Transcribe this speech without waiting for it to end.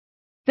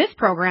This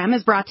program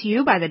is brought to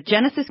you by the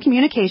Genesis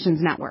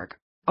Communications Network,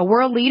 a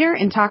world leader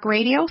in talk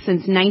radio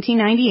since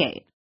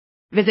 1998.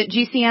 Visit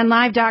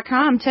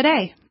GCNlive.com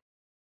today.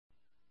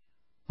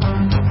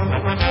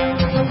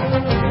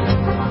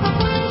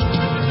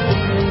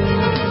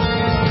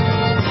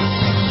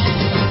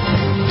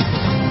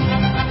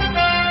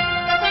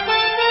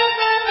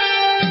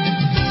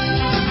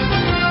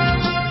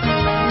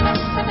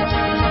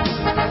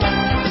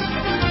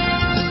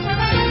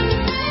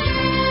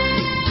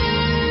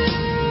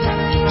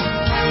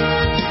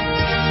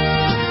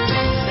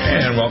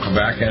 And welcome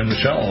back. And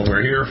Michelle,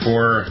 we're here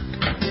for...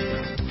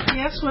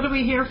 Yes, what are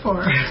we here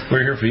for?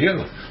 We're here for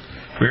you.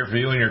 We're here for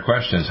you and your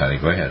questions, honey.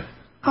 Go ahead.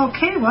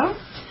 Okay, well...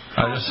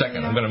 Just a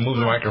second. I'm going to move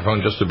the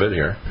microphone just a bit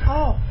here.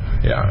 Oh.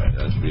 Yeah,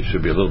 it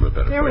should be a little bit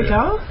better. There we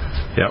go.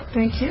 Yep.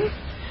 Thank you.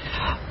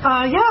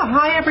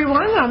 Hi,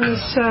 everyone. On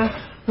this,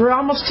 we're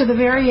almost to the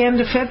very end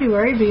of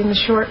February, being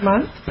the short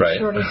month, right. The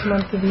shortest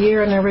month of the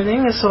year and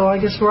everything. So I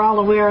guess we're all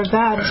aware of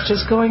that. It's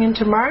just going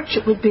into March.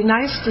 It would be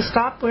nice to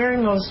stop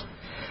wearing those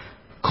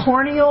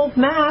corny old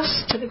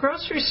masks to the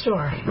grocery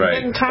store. Right.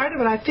 I'm getting tired of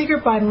it. I figure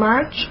by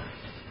March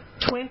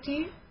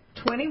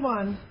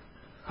 2021,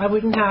 I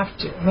wouldn't have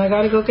to. And I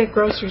got to go get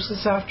groceries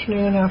this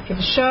afternoon after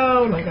the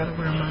show, and I got to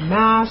wear my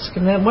mask.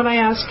 And then when I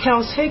ask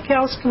Kels, hey,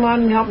 Kels, come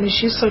on and help me,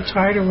 she's so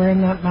tired of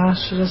wearing that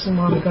mask, she doesn't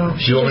want to go.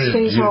 She just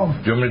stays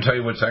home. Do you want me to tell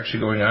you what's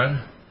actually going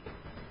on?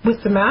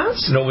 With the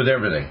mask? No, with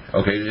everything.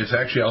 Okay, it's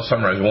actually, I'll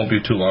summarize. It won't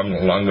be too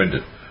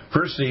long-winded.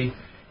 Firstly,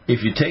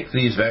 if you take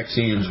these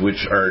vaccines,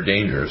 which are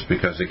dangerous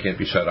because they can't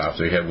be shut off,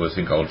 they have what's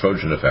called a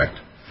Trojan effect.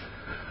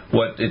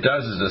 What it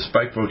does is the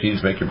spike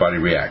proteins make your body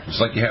react. It's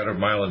like you had a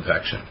mild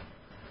infection.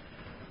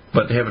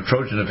 But they have a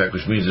Trojan effect,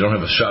 which means they don't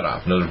have a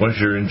shut-off. In other words, once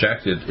you're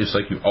injected, it's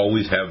like you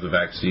always have the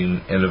vaccine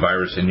and the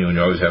virus in you, and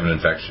you always have an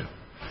infection.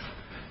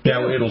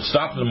 Now, it'll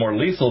stop the more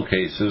lethal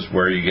cases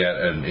where you get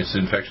an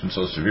infection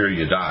so severe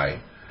you die,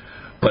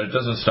 but it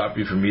doesn't stop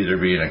you from either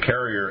being a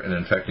carrier and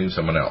infecting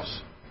someone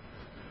else.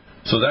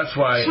 So that's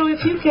why... So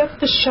if you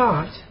get the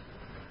shot,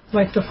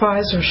 like the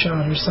Pfizer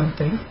shot or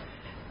something,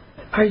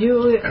 are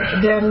you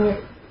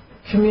then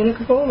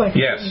communicable? Like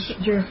yes.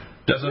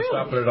 Doesn't really?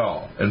 Stop it at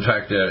all. In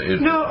fact,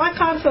 no, I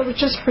thought that was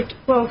just for...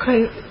 Well,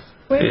 kind of...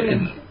 Wait a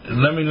minute.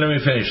 Let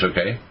me finish,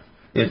 okay?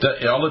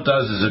 All it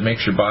does is it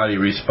makes your body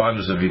respond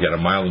as if you got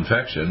a mild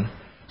infection,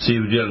 so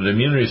you get an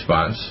immune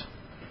response,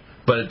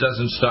 but it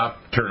doesn't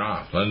turn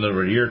off. In other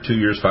words, a year, 2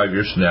 years, 5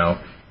 years from now,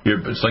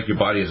 it's like your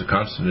body has a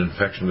constant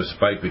infection with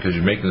spike because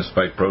you're making the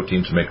spike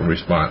proteins to make a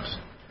response.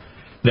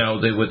 Now,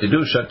 what they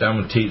do is shut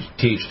down with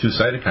Th2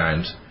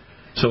 cytokines.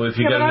 So if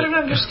you but I don't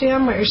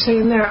understand what you're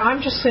saying there.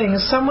 I'm just saying,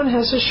 if someone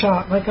has a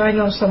shot, like I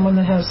know someone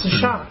that has the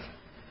shot,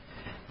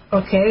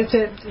 okay,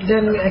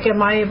 then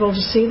am I able to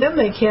see them?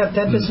 They can't.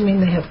 That doesn't mean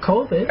they have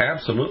COVID.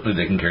 Absolutely,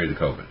 they can carry the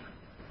COVID.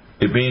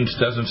 It means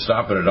doesn't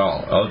stop it at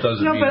all. All it does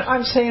is but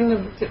I'm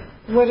saying,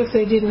 what if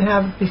they didn't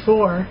have it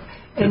before?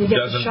 And you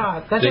get the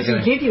shot. That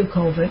doesn't give you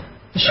COVID.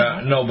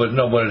 No, but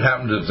what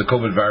happens is the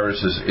COVID virus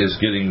is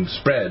getting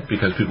spread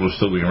because people are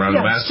still being around.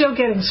 Yeah, it's still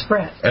getting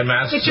spread. And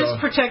masks. It's just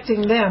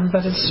protecting them,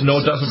 but it's no,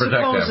 it doesn't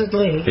protect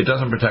supposedly. them. It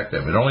doesn't protect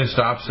them. It only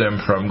stops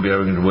them from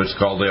going to what's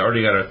called, they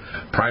already got a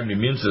primed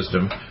immune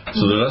system,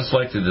 so they're less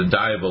likely to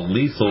die of a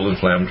lethal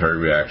inflammatory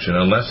reaction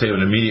unless they have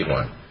an immediate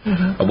one.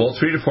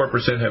 About 3 to 4%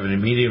 have an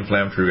immediate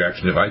inflammatory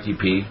reaction of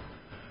ITP,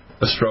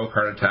 a stroke,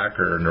 heart attack,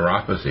 or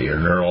neuropathy, or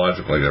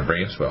neurological, like a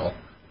brain swell.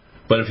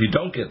 But if you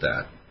don't get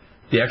that,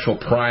 the actual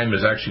prime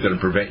is actually going to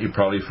prevent you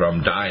probably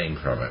from dying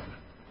from it.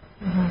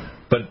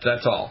 But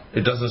that's all.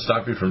 It doesn't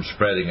stop you from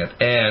spreading it.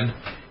 And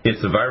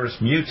if the virus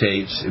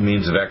mutates, it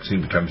means the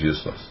vaccine becomes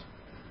useless.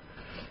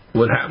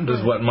 What happens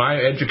is what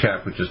my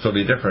EduCap, which is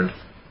totally different,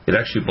 it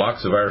actually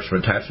blocks the virus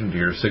from attaching to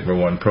your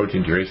sigma-1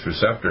 protein, to your ACE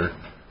receptor,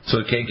 so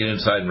it can't get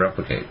inside and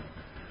replicate.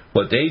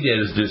 What they did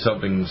is do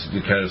something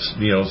kind of,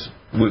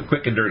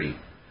 quick and dirty.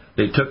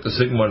 They took the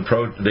sigma-1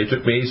 protein, they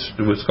took base,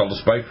 what's called a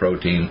spike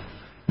protein,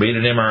 made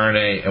an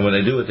mRNA, and when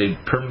they do it, they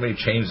permanently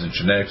change the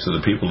genetics of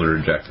the people that are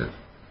injected.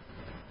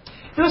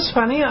 It was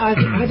funny. I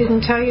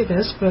didn't tell you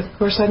this, but of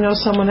course I know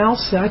someone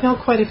else. I know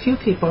quite a few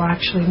people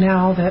actually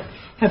now that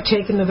have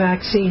taken the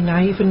vaccine.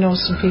 I even know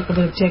some people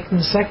that have taken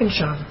the second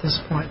shot at this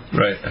point.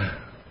 Right.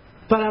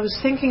 But I was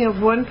thinking of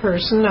one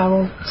person. I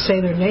won't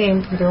say their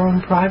name for their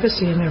own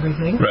privacy and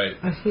everything. Right.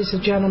 He's a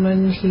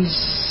gentleman. He's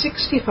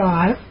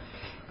 65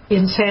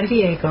 in San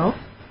Diego.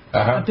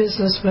 A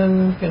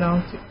businessman,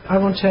 I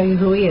won't tell you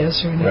who he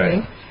is or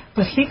anything,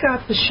 but he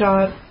got the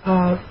shot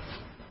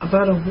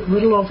about a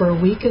little over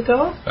a week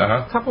ago,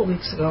 a couple of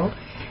weeks ago,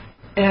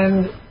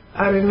 and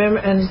I remember,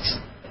 and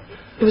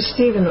it was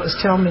Stephen that was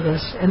telling me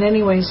this, and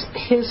anyways,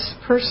 his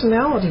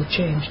personality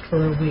changed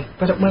for a week,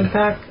 but it went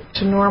back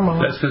to normal.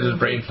 That's because his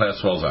brain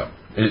swells up.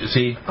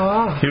 See,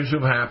 here's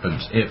what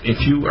happens.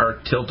 If you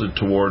are tilted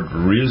toward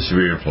really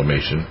severe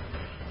inflammation,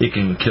 it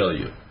can kill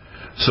you.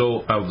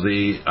 So of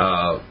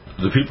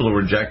the people who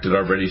were injected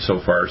already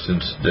so far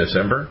since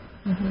December,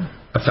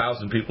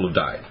 1,000 people have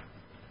died.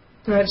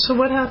 Right. So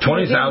what happened?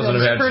 20,000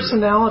 have had his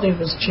personality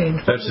was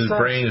changed. That's his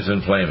brain is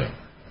inflaming.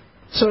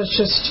 So it's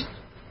just...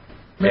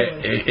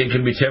 Really. It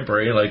can be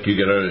temporary, like you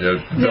get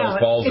a Bell's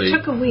palsy. It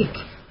took a week.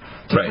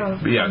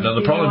 Right. Now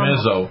the problem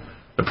is, though,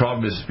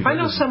 I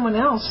know someone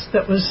else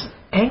that was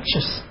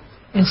anxious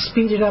and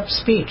speeded up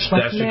speech.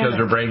 That's because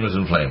her brain was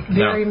inflamed.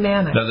 Very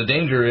manic. Now the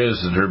danger is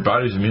that her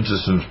body's immune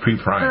system is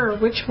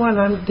pre-primed. Which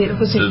one? It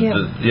was him.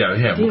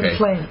 Him. Okay.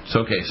 Inflamed.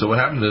 So so what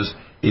happens is,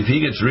 if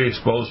he gets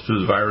re-exposed to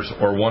the virus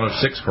or one of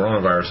 6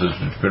 coronaviruses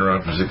that's been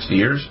around for 60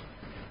 years,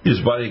 his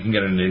body can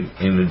get an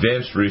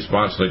advanced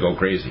response to go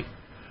crazy.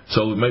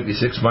 So it might be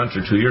 6 months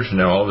or 2 years from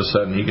now, all of a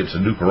sudden he gets a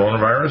new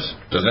coronavirus.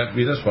 Doesn't have to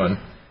be this one.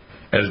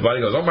 And his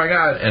body goes, oh my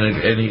God, and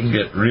he can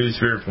get really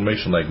severe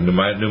inflammation like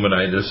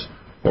pneumonitis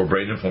or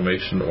brain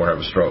inflammation or have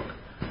a stroke.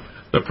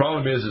 The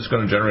problem is it's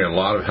going to generate a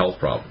lot of health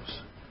problems.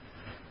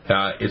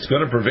 It's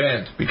going to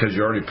prevent, because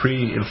you're already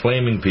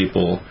pre-inflaming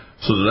people,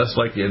 so they're less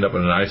likely to end up in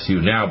an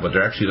ICU now, but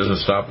it actually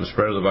doesn't stop the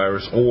spread of the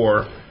virus,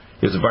 or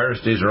if the virus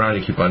stays around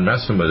and you keep on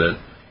messing with it,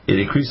 it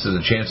increases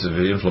the chances of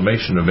the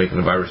inflammation of making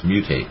the virus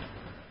mutate.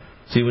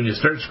 See, when you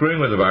start screwing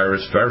with the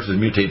viruses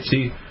mutate.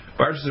 See,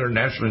 viruses are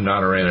naturally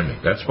not our enemy.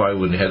 That's why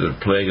when they had the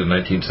plague in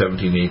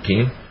 1917-18,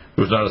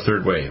 there was not a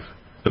third wave.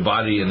 The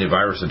body and the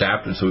virus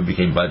adapted, so we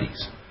became buddies.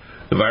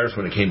 The virus,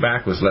 when it came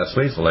back, was less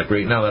lethal. Like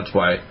right now, that's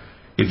why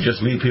if you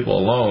just leave people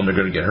alone, they're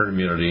going to get herd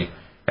immunity,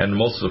 and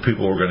most of the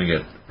people are going to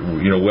get,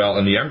 well,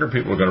 and the younger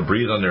people are going to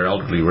breathe on their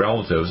elderly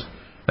relatives,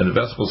 and the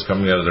vesicles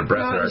coming out of their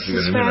breath are actually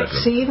going to immunize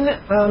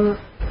them.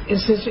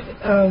 Is it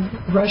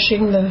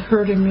rushing the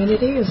herd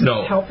immunity? Is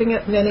it helping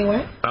it in any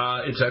way?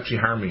 It's actually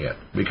harming it,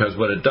 because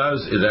what it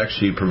does is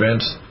actually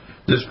prevents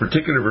this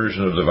particular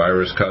version of the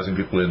virus causing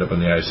people to end up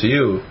in the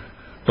ICU,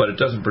 but it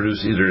doesn't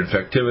produce either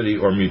infectivity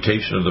or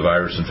mutation of the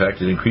virus. In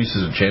fact, it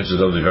increases the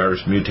chances of the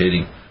virus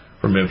mutating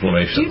from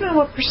inflammation. Do you know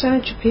what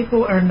percentage of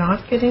people are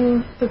not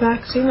getting the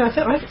vaccine? It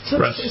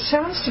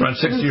sounds to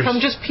me from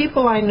just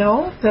people I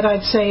know that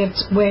I'd say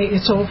it's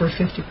over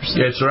 50%.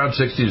 Yeah, it's around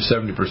 60 to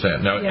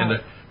 70%. Now, and the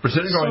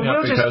percentage going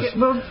up because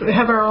we'll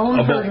have our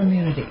own herd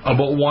immunity.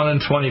 About 1 in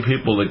 20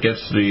 people that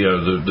gets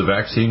the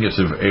vaccine gets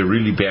a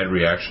really bad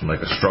reaction, like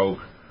a stroke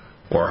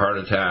or a heart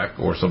attack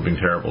or something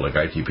terrible like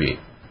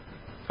ITP.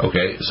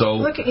 Okay, so...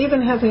 Look,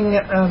 even having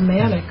a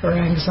manic or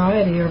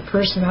anxiety or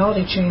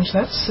personality change,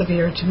 that's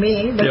severe to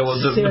me. That's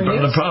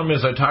the problem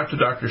is I talked to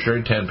Dr.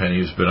 Sherry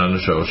Tenpenny, who's been on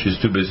the show. She's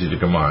too busy to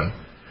come on.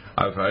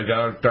 I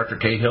got Dr.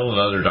 Cahill and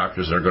other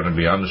doctors that are going to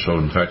be on the show.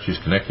 In fact, she's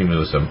connecting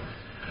me with them.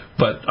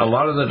 But a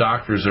lot of the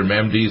doctors are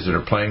MDs that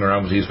are playing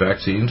around with these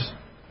vaccines.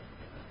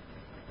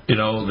 They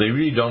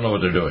really don't know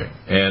what they're doing.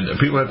 And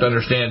people have to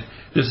understand,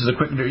 this is a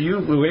quick... The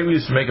way we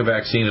used to make a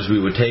vaccine is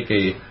we would take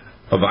a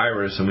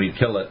virus and we'd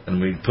kill it and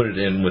we'd put it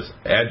in with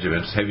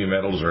adjuvants, heavy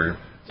metals or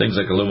things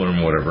like aluminum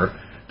or whatever,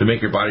 to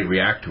make your body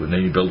react to it, and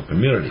then you build up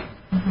immunity.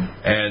 Mm-hmm.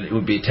 And it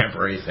would be a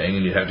temporary thing,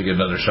 and you'd have to get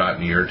another shot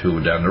in a year or two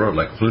down the road,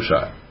 like a flu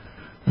shot.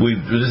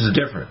 This is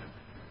different.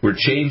 We're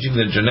changing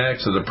the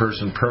genetics of the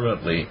person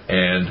permanently,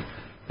 and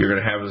you're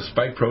going to have a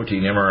spike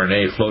protein,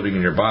 mRNA, floating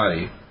in your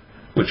body,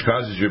 which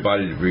causes your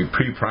body to be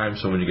pre-primed,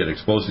 so when you get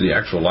exposed to the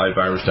actual live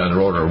virus down the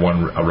road or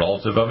a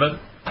relative of it,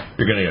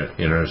 you're going to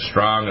get a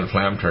strong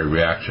inflammatory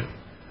reaction.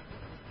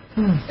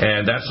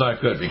 And that's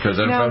not good, because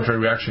that inflammatory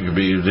reaction could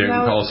be, we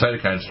call a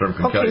cytokine storm,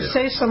 can kill you.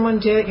 Say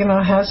someone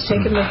has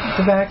taken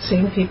the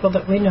vaccine, people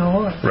that we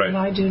know, and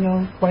I do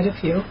know quite a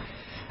few,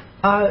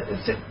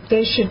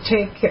 they should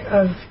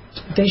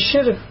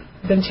have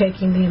been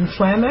taking the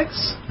Inflamex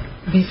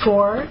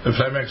before.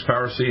 Inflamex,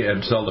 Power C,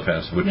 and Cell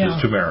Defense, which is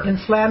turmeric.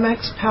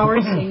 Inflamex, Power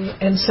C,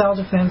 and Cell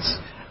Defense,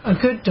 a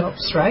good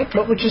dose, right?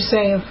 What would you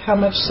say of how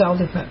much Cell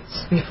Defense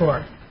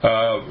before?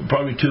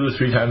 Probably 2 or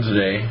 3 times a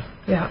day.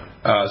 Yeah.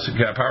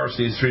 Power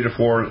C is 3 to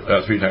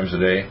 4 3 times a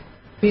day.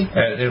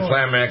 And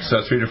Inflamex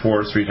 3 to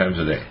 4 3 times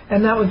a day.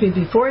 And that would be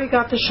before you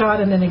got the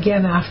shot, and then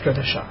again after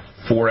the shot.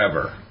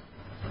 Forever.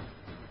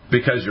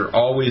 Because you're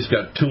always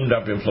got tuned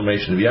up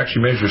inflammation. If you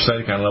actually measure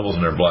cytokine levels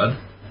in their blood,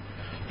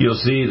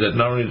 you'll see that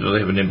not only do they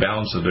have an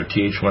imbalance of their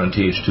Th1 and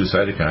Th2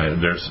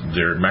 cytokine,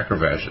 their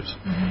macrophages.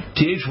 Mm-hmm.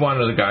 Th1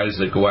 are the guys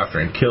that go after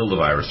and kill the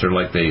virus. They're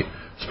like the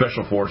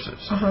special forces.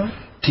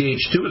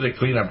 Th2 are the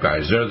cleanup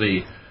guys. They're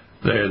the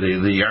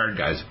yard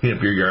guys that clean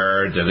up your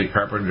yard. They're the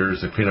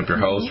carpenters that clean up your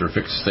house or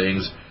fix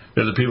things.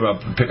 They're the people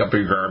that pick up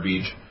your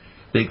garbage.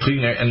 They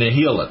clean it and they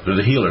heal it. They're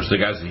the healers, the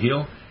guys that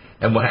heal.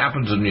 And what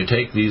happens when you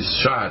take these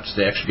shots,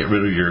 they actually get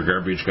rid of your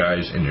garbage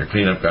guys and your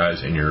cleanup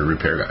guys and your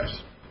repair guys.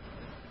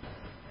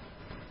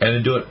 And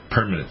they do it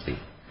permanently.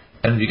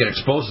 And if you get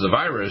exposed to the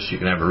virus, you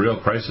can have a real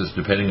crisis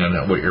depending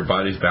on what your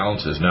body's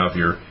balance is. Now, if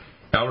you're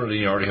elderly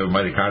and you already have a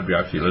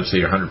mitochondriopathy, let's say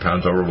you're 100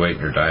 pounds overweight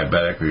and you're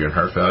diabetic or you're in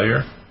heart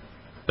failure,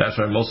 that's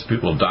why most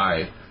people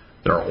die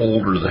that are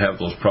older that have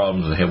those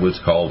problems and have what's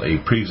called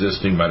a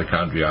pre-existing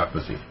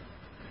mitochondriopathy.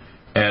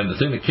 And the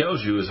thing that kills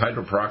you is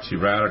hydroperoxy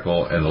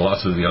radical and the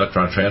loss of the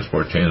electron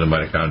transport chain of the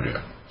mitochondria.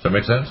 Does that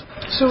make sense?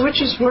 So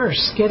which is worse,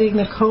 getting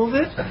the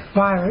COVID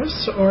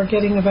virus or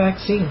getting the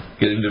vaccine?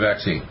 Getting the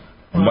vaccine.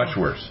 Wow. Much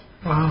worse.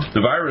 Wow. The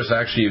virus,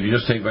 actually, if you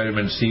just take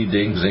vitamin C,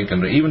 zinc,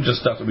 and even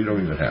just stuff that we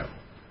don't even have.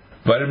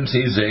 Vitamin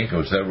C, zinc,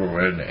 and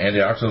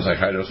antioxidants like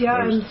high dose.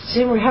 Yeah, and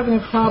see, we're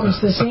having a problem.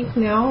 The zinc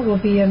now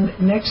will be in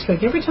next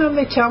week. Every time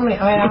they tell me,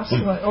 I ask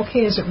them,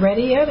 okay, is it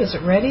ready yet? Is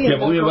it ready?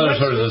 Yeah, but we have other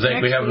sources of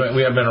zinc.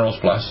 We have Minerals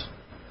Plus.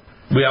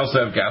 We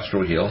also have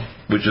Gastro Heal,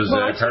 which is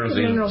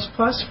carnosine. Minerals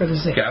Plus for the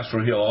zinc.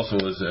 Gastro Heal also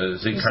is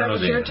zinc carnosine. Is that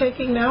what you're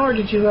taking now, or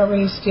did you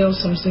already steal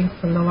some zinc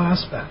from the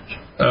last batch?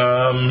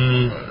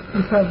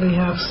 You probably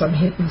have some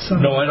hidden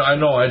somewhere. No, I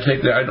know. I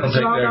take the. I don't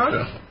take the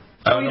extra.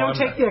 You don't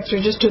take the extra,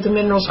 just do the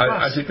Minerals Plus.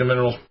 I take the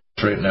Minerals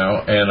Plus right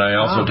now, and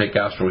I also take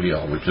Gastro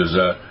Heal, which is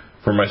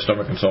for my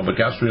stomach and so on. But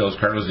Gastro Heal is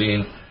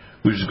carnosine,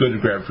 which is good to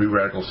grab free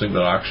radical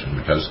single oxygen,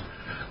 because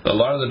a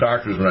lot of the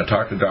doctors, when I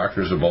talk to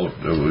doctors about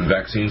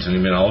vaccines and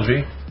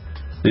immunology,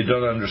 they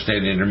don't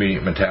understand the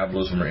intermediate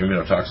metabolism or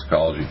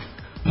immunotoxicology.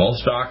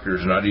 Most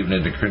doctors are not even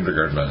into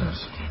kindergarten on this.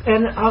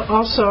 And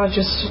also, I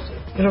just,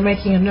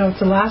 making a note,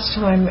 the last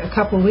time, a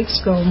couple of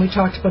weeks ago, when we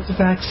talked about the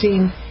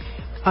vaccine,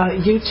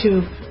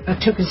 YouTube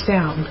took us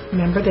down.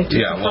 Remember, they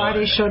took the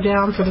Friday show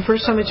down. For the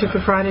first time, they took the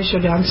Friday show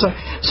down.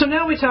 So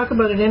now we talk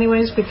about it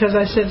anyways, because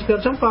I said to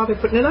Bill, don't bother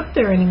putting it up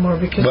there anymore,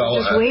 because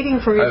we're just waiting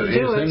for you to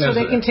do it so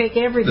they can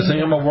take everything. The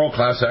thing, I'm a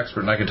world-class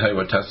expert, and I can tell you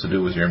what tests to do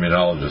with your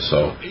immunologist.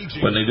 So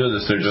when they do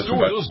this, they're just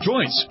about those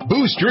joints,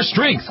 boost your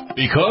strength,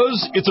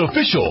 because it's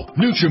official.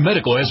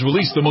 NutriMedical has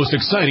released the most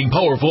exciting,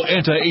 powerful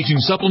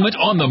anti-aging supplement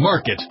on the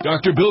market.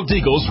 Dr. Bill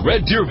Deagle's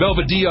Red Deer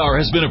Velvet DR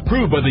has been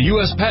approved by the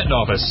U.S. Patent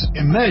Office.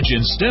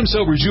 Imagine stem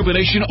cell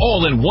rejuvenation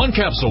all in one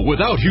capsule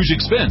without huge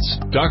expense.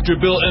 Dr.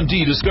 Bill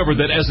MD discovered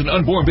that as an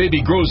unborn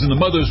baby grows in the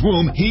mother's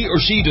womb, he or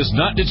she does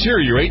not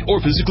deteriorate or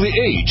physically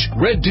age.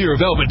 Red Deer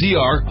Velvet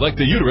DR, like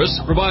the uterus,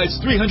 provides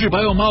 300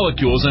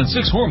 biomolecules and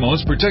 6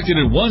 hormones protected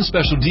in one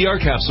special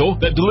DR capsule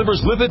that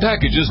delivers lipid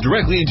packages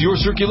directly into your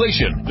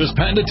circulation. This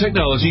patented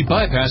technology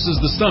bypasses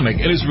the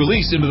stomach and is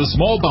released into the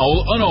small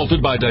bowel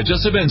unaltered by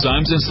digestive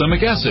enzymes and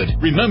stomach acid.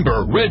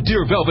 Remember, Red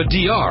Deer Velvet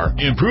DR.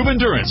 Improve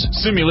endurance,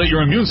 stimulate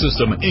your immune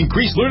system,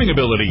 increase learning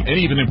ability, and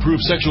even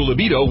improve sexual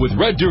libido with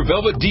Red Deer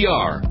Velvet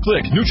DR.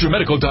 Click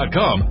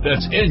NutriMedical.com,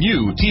 that's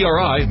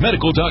NUTRI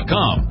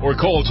medical.com, or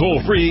call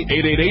toll-free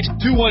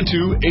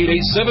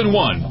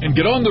 888-212-8871 and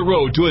get on the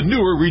road to a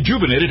newer,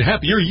 rejuvenated,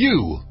 happier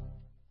you.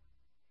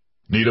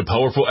 Need a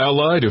powerful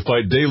ally to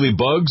fight daily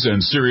bugs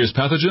and serious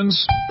pathogens?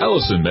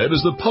 Allicin Med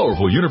is the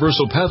powerful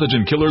universal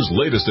pathogen killer's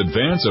latest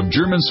advance of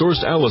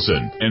German-sourced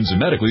allicin,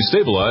 enzymatically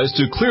stabilized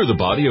to clear the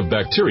body of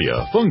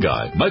bacteria,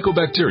 fungi,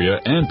 mycobacteria,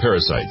 and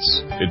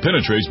parasites. It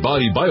penetrates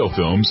body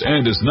biofilms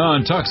and is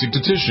non-toxic to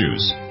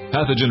tissues.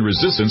 Pathogen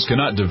resistance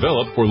cannot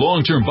develop for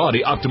long-term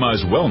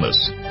body-optimized wellness.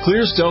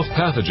 Clear stealth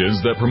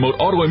pathogens that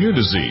promote autoimmune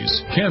disease,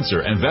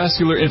 cancer, and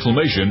vascular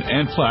inflammation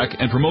and plaque,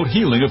 and promote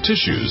healing of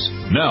tissues.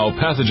 Now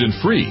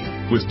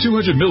pathogen-free. With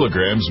 200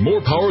 milligrams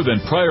more power than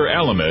prior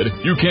Alamed,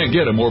 you can't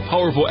get a more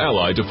powerful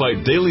ally to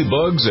fight daily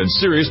bugs and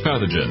serious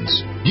pathogens.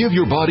 Give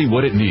your body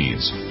what it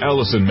needs.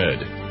 Allicin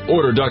Med.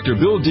 Order Dr.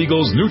 Bill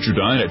Deagle's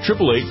Nutridyne at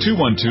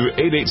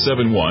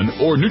 888-212-8871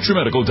 or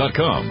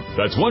NutriMedical.com.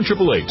 That's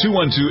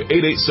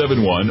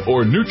 1-888-212-8871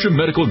 or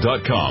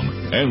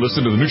NutriMedical.com. And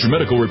listen to the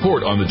NutriMedical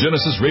Report on the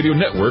Genesis Radio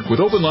Network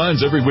with open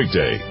lines every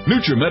weekday.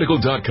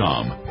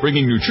 NutriMedical.com,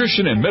 bringing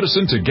nutrition and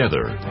medicine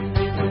together.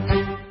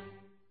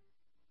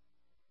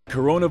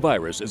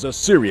 Coronavirus is a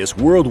serious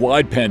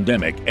worldwide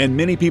pandemic, and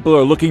many people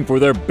are looking for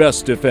their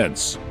best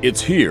defense.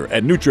 It's here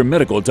at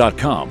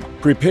NutriMedical.com.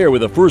 Prepare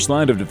with a first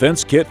line of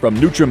defense kit from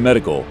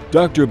NutriMedical.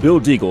 Dr.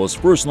 Bill Deagle's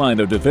first line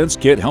of defense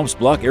kit helps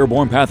block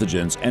airborne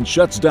pathogens and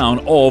shuts down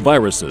all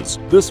viruses.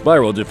 This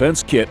viral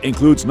defense kit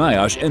includes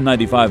NIOSH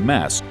N95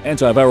 mask,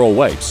 antiviral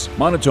wipes,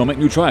 monatomic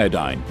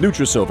Nutriodine,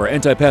 Nutrisilver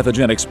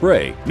antipathogenic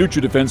spray,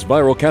 NutriDefense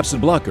viral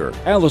capsid blocker,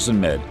 Allicin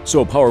Med,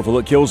 so powerful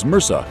it kills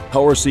MRSA,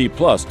 Power C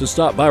Plus to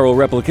stop viral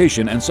replication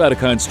and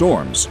cytokine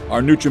storms.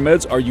 Our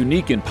NutriMeds are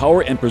unique in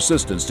power and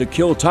persistence to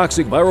kill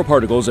toxic viral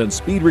particles and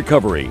speed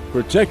recovery.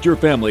 Protect your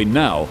family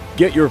now.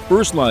 Get your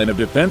first line of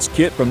defense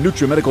kit from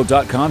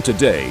NutriMedical.com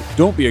today.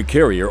 Don't be a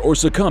carrier or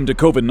succumb to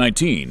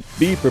COVID-19.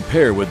 Be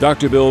prepared with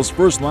Dr. Bill's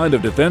first line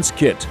of defense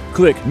kit.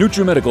 Click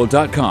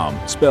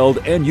NutriMedical.com, spelled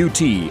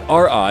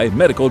N-U-T-R-I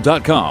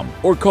medical.com,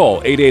 or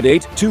call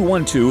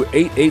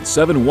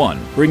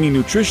 888-212-8871, bringing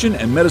nutrition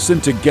and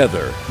medicine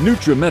together.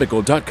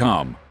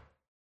 NutriMedical.com.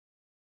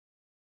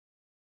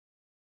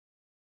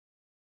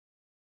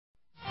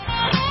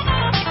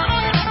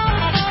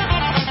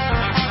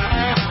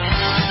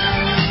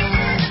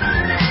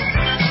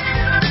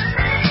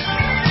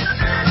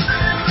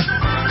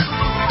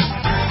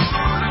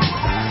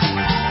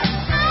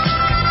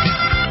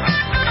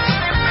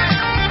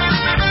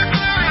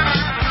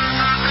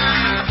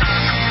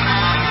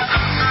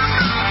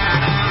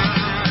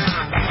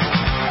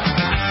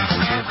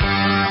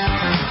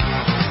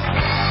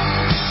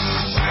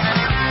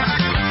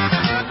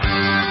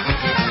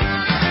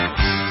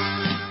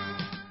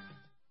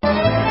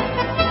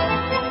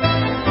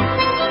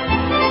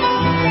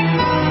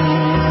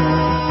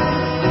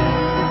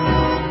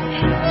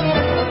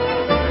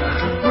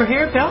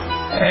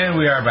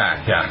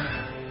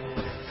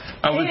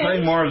 We're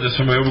playing more of this,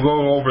 and we'll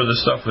go over the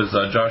stuff with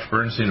Josh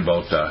Bernstein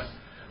about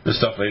this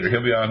stuff later.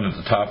 He'll be on at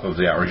the top of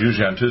the hour,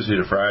 usually on Tuesday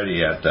to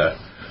Friday at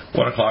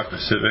 1 o'clock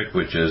Pacific,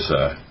 which is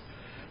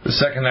the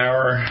second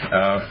hour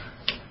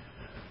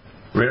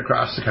right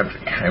across the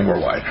country and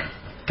worldwide.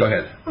 Go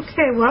ahead.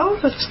 Okay, well,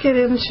 let's get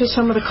into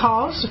some of the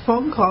calls, the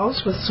phone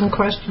calls, with some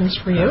questions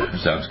for you.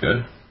 Sounds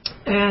good.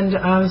 And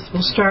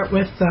we'll start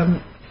with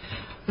a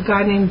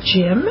guy named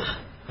Jim,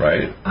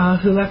 right?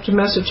 Who left a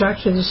message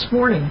actually this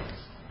morning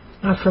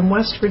from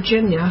West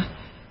Virginia.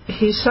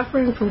 He's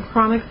suffering from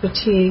chronic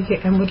fatigue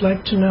and would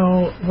like to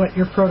know what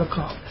your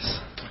protocol is.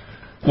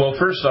 Well,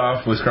 first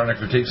off, with chronic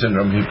fatigue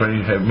syndrome, he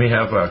may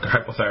have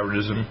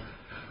hypothyroidism,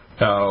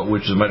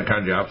 which is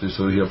mitochondriopathy,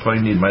 so he'll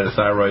probably need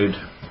mitothyroid,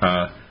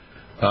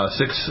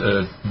 6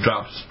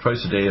 drops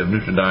twice a day of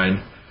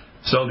Nutridyne,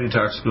 cell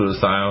detox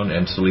glutathione,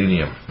 and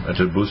selenium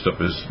to boost up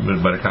his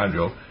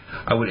mitochondrial.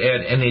 I would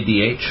add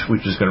NADH,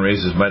 which is going to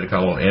raise his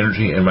mitochondrial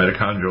energy, and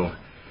mitochondrial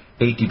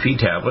ATP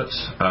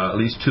tablets, at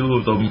least 2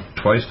 of them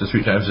twice to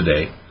 3 times a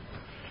day.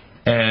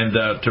 And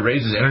to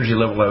raise his energy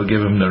level, I would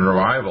give him the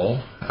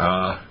Revival,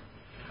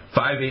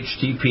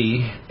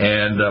 5-HTP,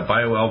 and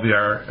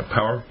BioLVR,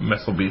 Power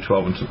Methyl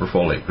B12, and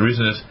Superfolate. The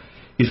reason is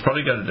he's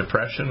probably got a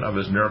depression of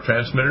his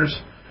neurotransmitters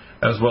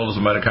as well as a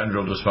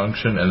mitochondrial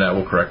dysfunction, and that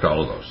will correct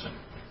all of those.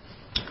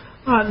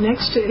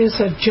 Next is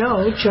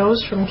Joe.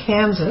 Joe's from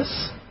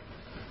Kansas.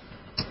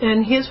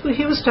 And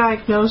he was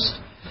diagnosed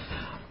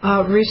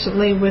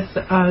recently with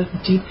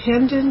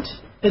dependent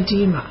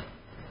edema.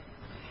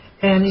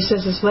 And he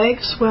says his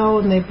legs swell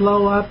and they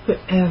blow up,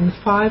 and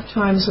 5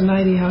 times a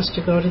night he has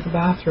to go to the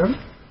bathroom.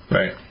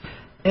 Right.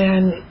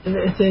 And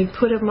they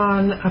put him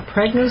on a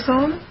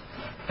prednisone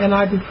and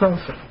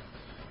ibuprofen.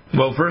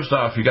 Well, first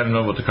off, you got to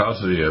know what the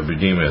cause of the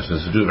edema is.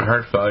 Is it due to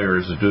heart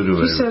failure? Is it due to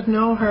He said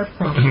no heart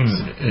problems.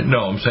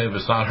 No, I'm saying if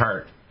it's not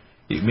heart,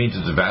 it means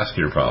it's a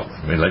vascular problem.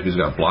 I mean, like he's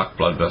got blocked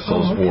blood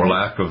vessels or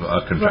lack of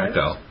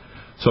contractile.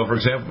 Right. So, for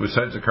example,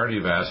 besides the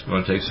cardiovascular, you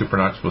want to take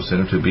supernoxibus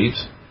in 2 beats,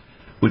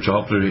 which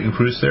will help to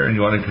increase there, and you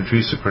want to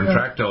increase the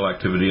contractile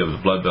activity of the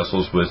blood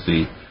vessels with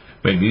the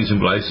magnesium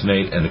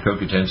glycinate and the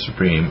CoQ10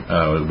 Supreme,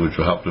 which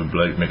will help to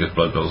make his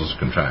blood vessels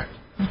contract.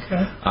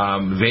 Okay.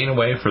 Vein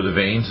away for the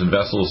veins and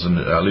vessels,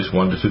 and at least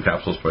 1 to 2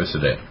 capsules twice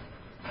a day.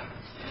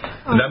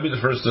 And that would be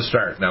the first to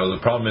start. Now, the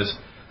problem is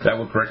that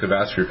will correct the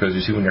vascular, because you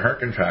see when your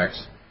heart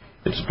contracts,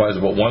 it supplies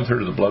about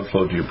 1/3 of the blood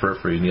flow to your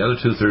periphery, and the other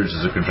 2/3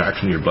 is a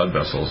contraction of your blood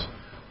vessels.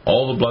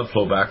 All the blood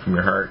flow back from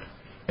your heart,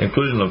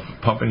 including the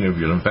pumping of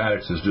your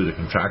lymphatics, is due to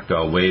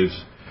contractile waves,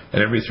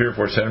 and every 3 or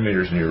 4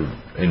 centimeters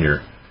in your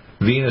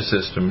venous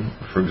system,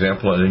 for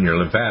example, and in your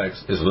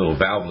lymphatics, is a little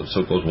valvelet, so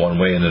it goes one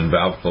way, and then the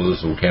valve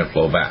closes, so it can't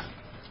flow back.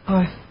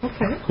 Oh,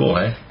 okay. Cool,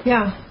 eh?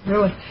 Yeah,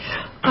 really.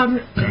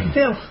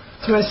 Bill,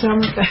 do I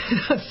sound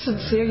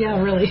sincere?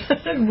 Yeah, really.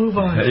 Move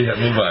on. Yeah,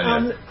 move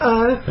on.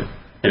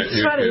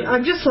 It's funny.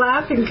 I'm just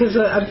laughing because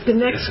the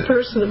next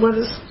person.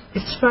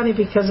 It's funny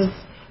because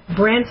it's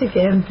Brent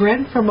again.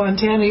 Brent from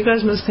Montana. You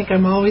guys must think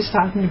I'm always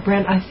talking to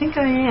Brent. I think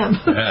I am.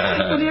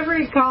 Whenever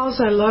he calls,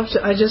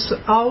 I just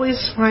always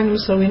find him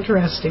so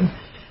interesting.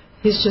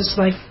 He's just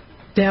like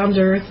down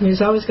to earth, and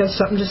he's always got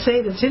something to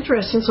say that's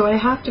interesting, so I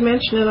have to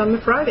mention it on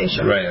the Friday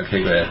show. Right,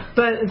 okay, go ahead.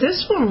 But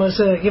this one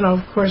was, of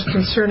course,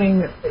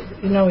 concerning,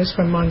 is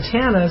from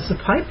Montana, is the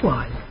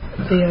pipeline.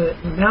 The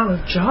amount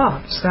of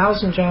jobs,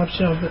 1,000 jobs,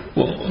 but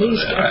at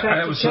least. I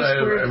have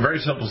a very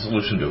simple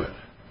solution to it.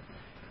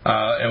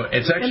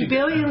 It's actually, and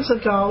billions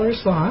of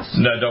dollars lost.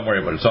 No, don't worry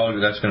about it.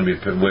 That's going to be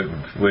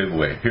wave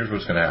away. Here's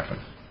what's going to happen.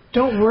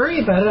 Don't worry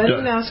about it. I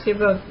didn't ask you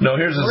about. No,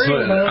 here's the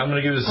solution. I'm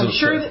going to give you the solution.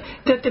 I'm sure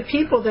that the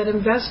people that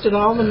invested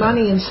all the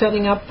money in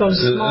setting up those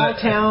small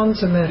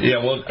towns and the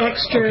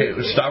extra.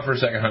 Okay, stop for a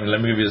second, honey.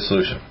 Let me give you the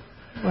solution.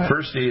 What?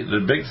 Firstly,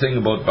 the big thing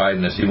about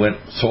Biden is he went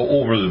so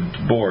over the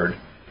board.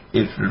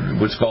 It's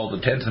what's called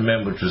the 10th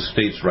Amendment, which is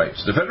states'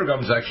 rights. The federal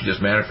government is actually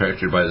just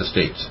manufactured by the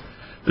states.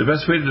 The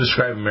best way to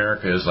describe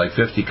America is like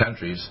 50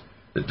 countries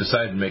that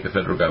decided to make a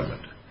federal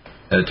government.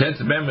 And the 10th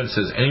Amendment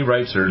says any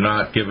rights are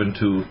not given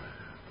to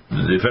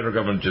the federal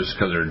government just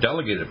because they're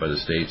delegated by the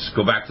states,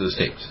 go back to the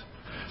states.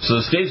 So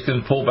the states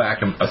can pull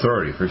back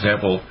authority. For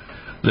example,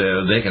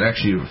 they can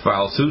actually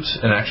file suits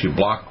and actually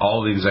block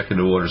all the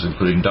executive orders,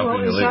 including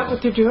dumping illegal. Is that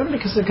what they're doing?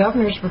 Because the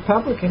governor's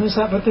Republican. Is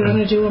that what they're going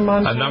to do in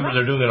Montana?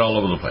 They're doing it all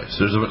over the place.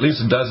 There's at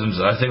least dozens,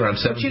 I think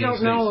around 17 states. But you don't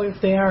know if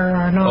they are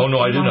or not. Oh,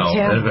 no, I do know.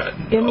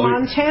 In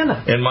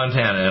Montana. In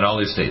Montana and all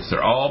these states.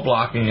 They're all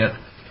blocking it.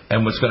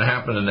 And what's going to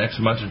happen in the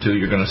next month or 2,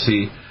 you're going to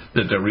see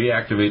that they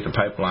reactivate the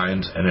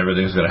pipelines and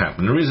everything's going to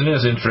happen. The reason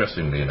is,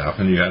 interestingly enough,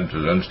 and you have to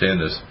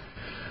understand this,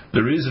 the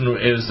reason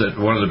is that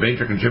one of the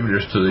major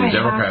contributors to the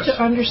Democrats... I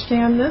have to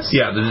understand this?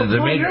 Yeah, the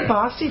major... You're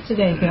bossy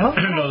today, Bill.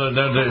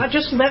 No.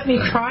 Just let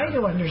me try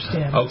to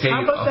understand this. Okay,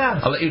 how about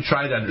that? I'll let you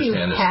try to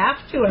understand this. You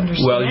have to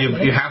understand Well,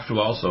 you have to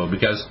also,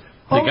 because...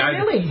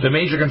 Really? The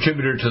major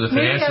contributor to the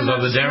finances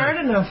of the Democrats. Smart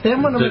enough.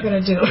 Then what am I going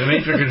to do? The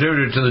major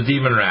contributor to the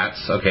demon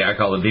rats, okay, I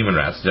call the demon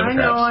rats, Democrats.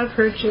 I know, I've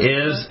heard you.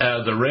 Is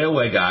the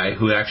railway guy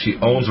who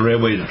actually owns the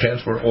railway to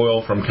transport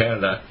oil from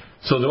Canada.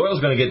 So the oil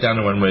is going to get down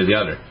to one way or the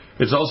other.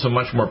 It's also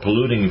much more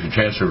polluting if you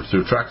transfer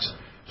through trucks,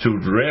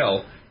 through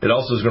rail. It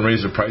also is going to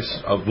raise the price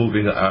of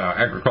moving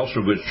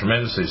agricultural goods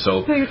tremendously.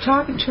 So no, you're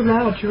talking too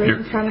loud. You're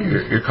right in front of me.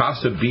 Your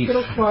cost of beef. A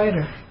little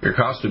quieter. Your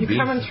cost of beef.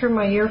 You're coming through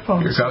my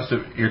earphones.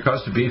 Your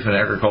cost of beef and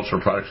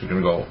agricultural products is going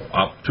to go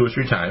up 2 or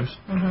 3 times.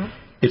 Mm-hmm.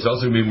 It's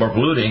also going to be more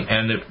polluting,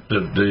 and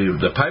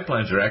the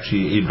pipelines are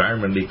actually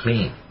environmentally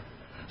clean.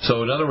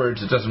 So in other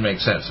words, it doesn't make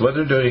sense. What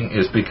they're doing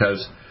is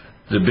because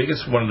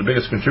one of the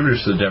biggest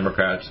contributors to the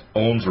Democrats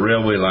owns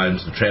railway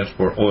lines to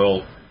transport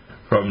oil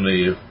from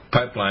the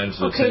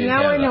pipelines. Okay,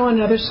 now I know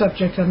another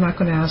subject I'm not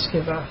going to ask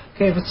you about.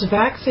 Okay, if it's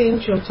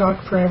vaccines, you'll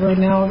talk forever.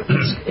 Now,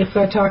 if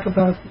I talk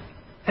about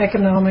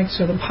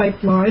economics or the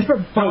pipeline or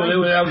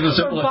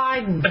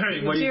Biden,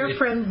 dear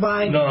friend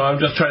Biden. No, I'm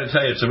just trying to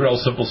tell you it's a real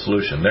simple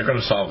solution. They're going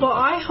to solve it. Well,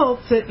 I hope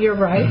that you're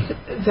right,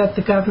 that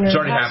the governor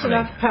has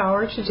enough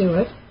power to do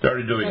it. They're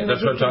already doing it.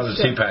 That's what's on the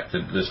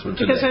CPAC this one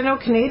today. Because I know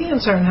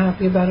Canadians aren't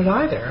happy about it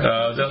either.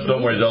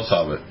 Don't worry, they'll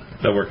solve it.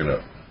 They'll work it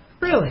out.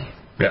 Really?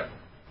 Yeah.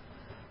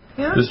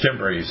 Yeah? It's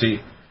temporary, you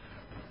see.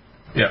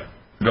 Yeah,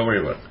 don't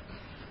worry about it.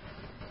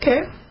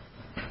 Okay.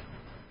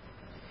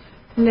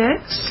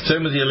 Next.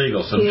 Same with the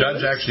illegals. The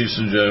judge actually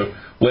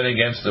went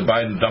against the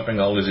Biden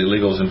dumping all these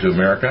illegals into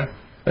America.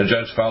 A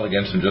judge filed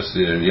against him just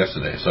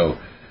yesterday. So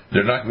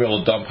they're not going to be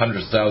able to dump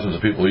hundreds of thousands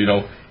of people. You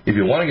know, if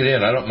you want to get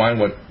in, I don't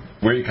mind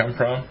where you come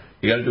from.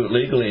 You got to do it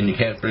legally, and you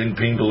can't bring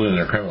people in.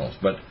 They're criminals.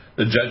 But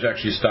the judge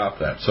actually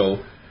stopped that.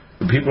 So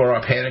the people are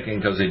all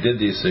panicking because they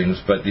did these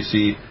things. But you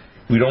see,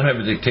 we don't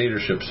have a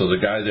dictatorship, so the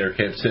guy there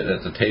can't sit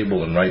at the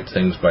table and write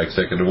things by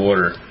executive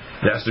order.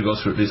 It has to go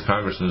through at least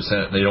Congress and the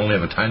Senate. They only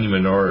have a tiny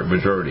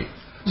majority.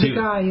 The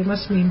guy, you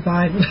must mean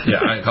Biden.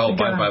 Yeah, I call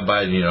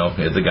Biden, you know,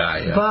 the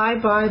guy. Yeah.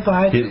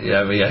 Biden.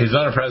 He's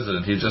not a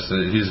president. He's a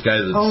guy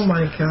that's... Oh,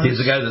 my God.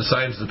 He's the guy that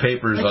signs the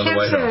papers on the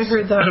White House. I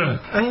heard that one.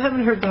 I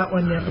haven't heard that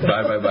one yet.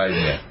 Biden,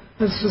 yeah.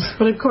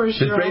 But, of course,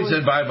 his brain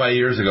said bye-bye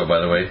years ago,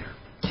 by the way.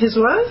 His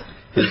what?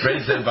 His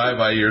brain said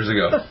bye-bye years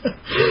ago.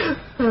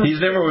 He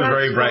never was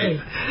very bright.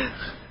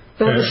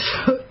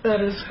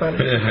 That is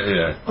funny.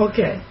 Yeah.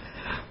 Okay.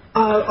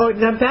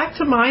 Now back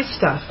to my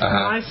stuff.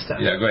 My stuff.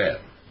 Yeah, go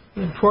ahead.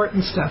 The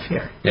important stuff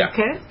here. Yeah.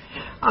 Okay.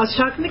 I was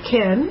talking to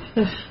Ken.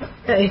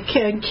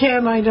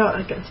 Ken, I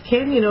know.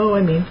 Ken, you know who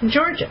I mean, from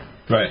Georgia.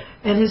 Right.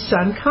 And his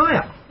son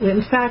Kyle.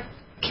 In fact,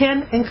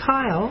 Ken and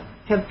Kyle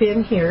have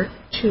been here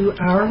to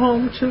our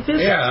home to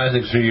visit. Yeah, I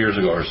think 3 years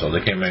ago or so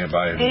they came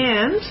by.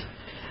 And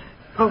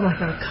oh my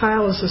God,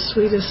 Kyle is the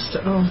sweetest.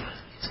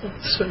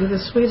 The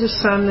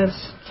sweetest son.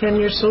 That's Ken.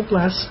 You're so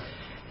blessed.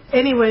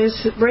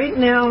 Anyways, right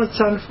now it's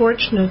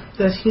unfortunate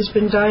that he's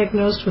been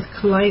diagnosed with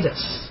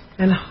colitis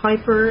and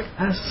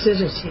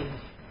hyperacidity.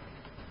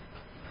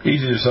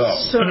 Easy to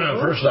solve. So,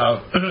 first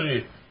off,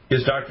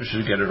 his doctor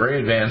should get a very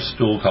advanced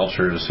stool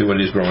culture to see what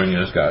he's growing in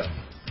his gut.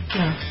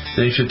 Yeah.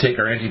 Then he should take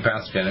our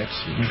antipathogenics,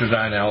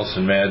 Nutridyne,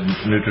 Allison, Med,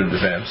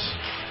 NutriDefense,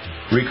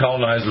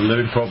 recolonize the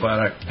Living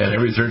Probiotic and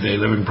every third day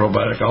Living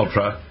Probiotic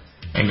Ultra,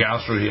 and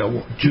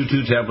GastroHeal, chew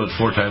 2 tablets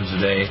 4 times a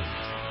day,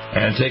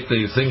 and take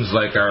the things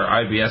like our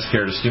IBS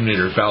care to stimulate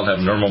his bowel, have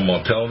normal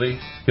motility.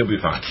 He'll be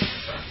fine.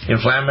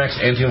 Inflammex,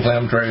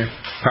 anti-inflammatory,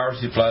 Power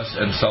C Plus,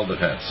 and Cell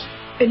Defense.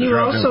 And you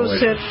also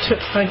said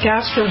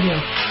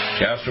GastroHeal.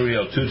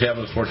 GastroHeal, 2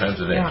 tablets 4 times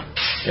a day.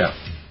 Yeah.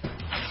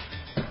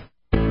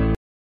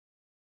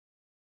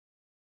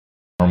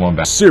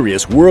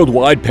 Serious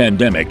worldwide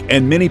pandemic,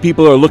 and many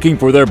people are looking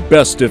for their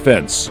best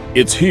defense.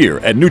 It's here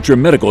at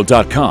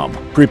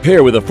NutriMedical.com.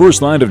 Prepare with a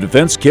first line of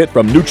defense kit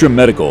from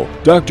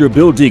NutriMedical. Dr.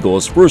 Bill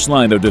Deagle's first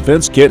line of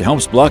defense kit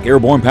helps block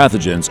airborne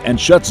pathogens and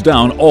shuts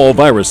down all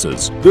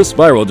viruses. This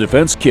viral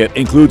defense kit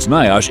includes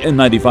NIOSH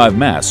N95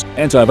 mask,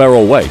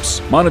 antiviral wipes,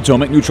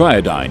 monatomic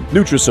Nutriodine,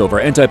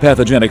 Nutrisilver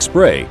antipathogenic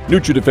spray,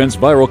 NutriDefense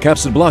viral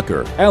capsid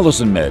blocker,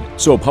 Allison Med,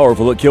 so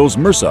powerful it kills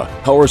MRSA,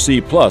 Power C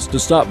Plus to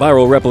stop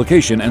viral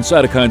replication and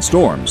cytokine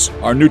storms.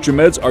 Our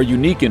NutriMeds are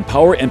unique in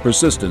power and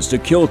persistence to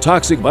kill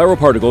toxic viral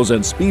particles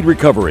and speed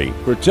recovery.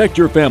 Protect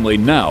your family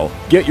now.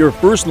 Get your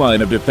first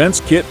line of defense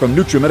kit from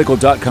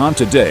NutriMedical.com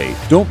today.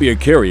 Don't be a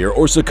carrier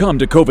or succumb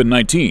to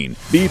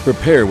COVID-19. Be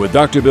prepared with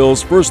Dr.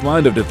 Bill's first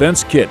line of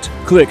defense kit.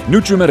 Click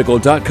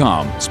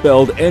NutriMedical.com,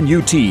 spelled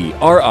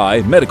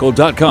NUTRI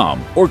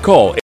medical.com, or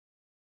call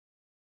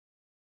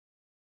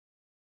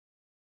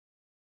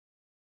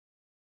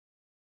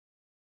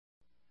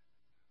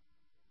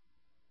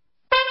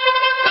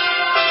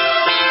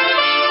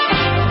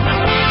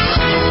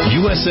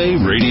USA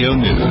Radio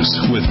News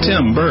with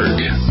Tim Berg.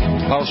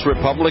 House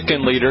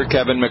Republican leader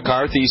Kevin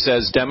McCarthy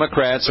says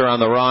Democrats are on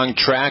the wrong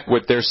track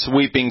with their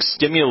sweeping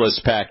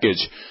stimulus package.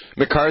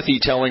 McCarthy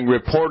telling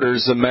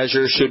reporters the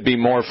measure should be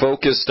more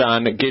focused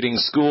on getting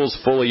schools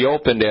fully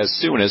opened as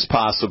soon as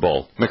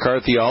possible.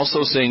 McCarthy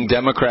also saying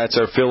Democrats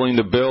are filling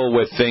the bill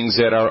with things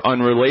that are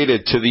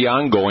unrelated to the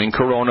ongoing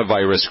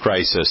coronavirus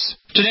crisis.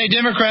 Today,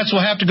 Democrats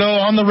will have to go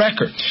on the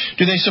record.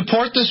 Do they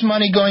support this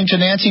money going to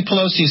Nancy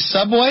Pelosi's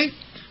subway?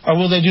 Or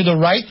will they do the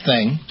right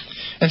thing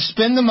and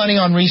spend the money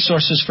on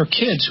resources for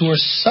kids who are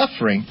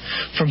suffering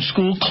from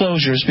school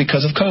closures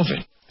because of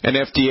COVID? An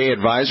FDA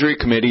advisory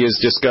committee is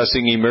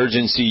discussing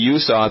emergency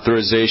use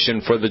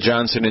authorization for the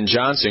Johnson &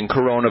 Johnson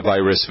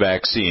coronavirus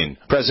vaccine.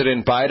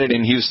 President Biden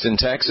in Houston,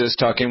 Texas,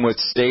 talking with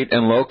state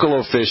and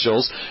local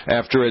officials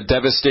after a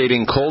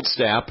devastating cold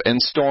snap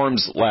and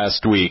storms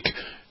last week.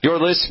 You're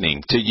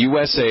listening to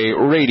USA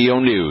Radio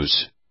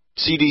News.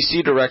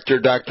 CDC Director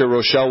Dr.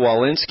 Rochelle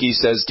Walensky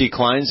says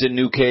declines in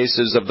new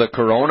cases of the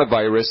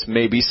coronavirus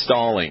may be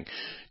stalling,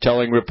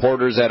 telling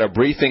reporters at a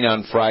briefing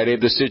on Friday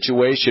the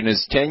situation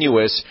is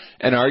tenuous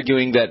and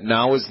arguing that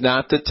now is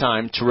not the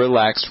time to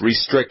relax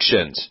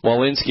restrictions.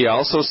 Walensky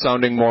also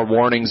sounding more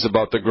warnings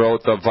about the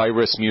growth of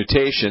virus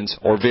mutations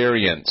or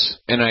variants.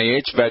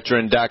 NIH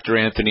veteran Dr.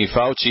 Anthony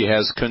Fauci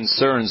has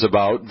concerns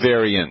about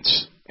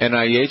variants.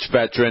 NIH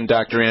veteran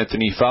Dr.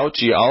 Anthony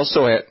Fauci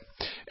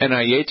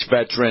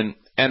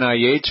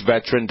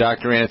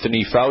Dr.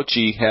 Anthony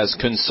Fauci has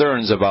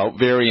concerns about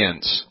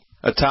variants.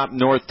 A top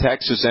North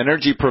Texas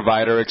energy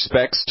provider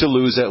expects to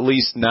lose at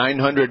least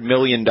 $900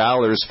 million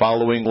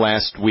following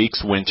last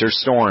week's winter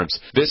storms.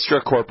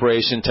 Vistra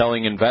Corporation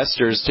telling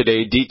investors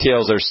today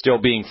details are still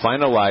being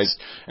finalized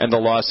and the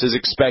loss is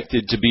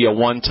expected to be a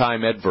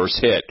one-time adverse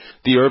hit.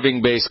 The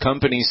Irving-based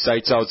company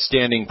cites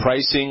outstanding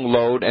pricing,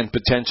 load, and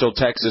potential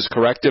Texas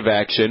corrective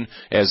action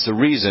as the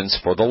reasons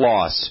for the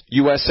loss.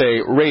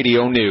 USA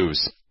Radio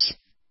News.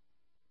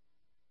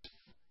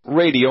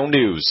 Radio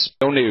News.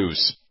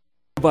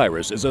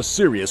 Virus is a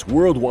serious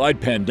worldwide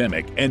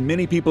pandemic, and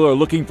many people are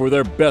looking for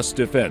their best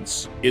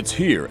defense. It's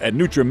here at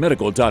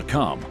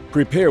NutriMedical.com.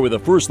 Prepare with a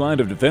first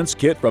line of defense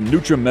kit from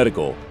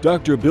NutriMedical.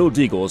 Dr. Bill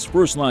Deagle's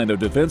first line of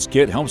defense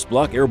kit helps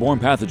block airborne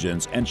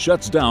pathogens and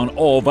shuts down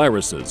all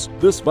viruses.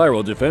 This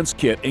viral defense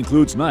kit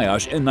includes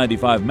NIOSH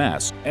N95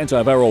 mask,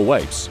 antiviral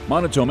wipes,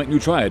 monatomic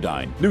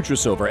Nutriodine,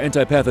 Nutrisilver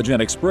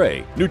antipathogenic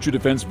spray,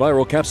 NutriDefense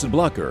viral capsid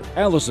blocker,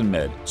 Allison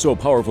Med, so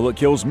powerful it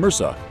kills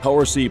MRSA,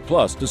 Power C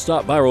Plus to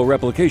stop viral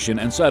replication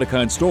and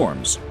cytokine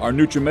storms. Our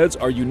NutriMeds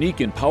are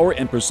unique in power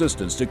and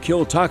persistence to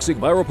kill toxic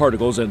viral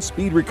particles and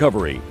speed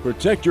recovery.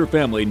 Protect your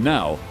family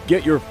now.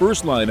 Get your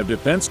first line of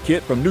defense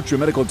kit from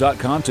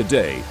NutriMedical.com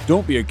today.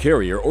 Don't be a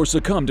carrier or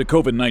succumb to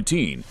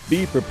COVID-19.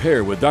 Be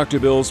prepared with Dr.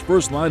 Bill's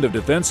first line of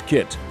defense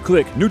kit.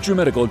 Click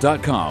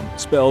NutriMedical.com,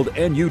 spelled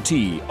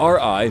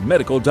N-U-T-R-I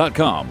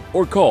medical.com,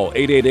 or call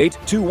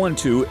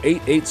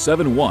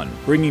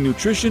 888-212-8871, bringing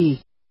nutrition.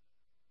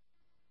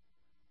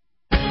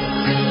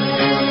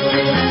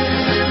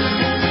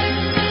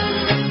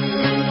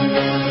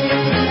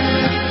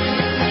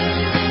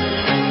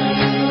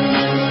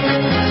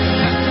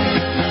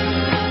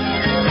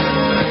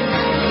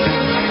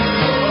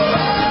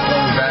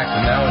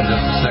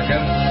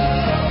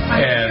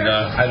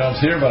 I don't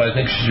see her, but I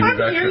think she should be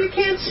back here. You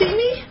can't see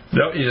me?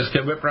 No, you just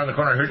kept whipping around the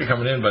corner. I heard you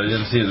coming in, but I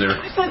didn't see you there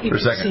I thought you for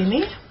a second. See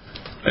me?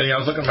 Anyway, I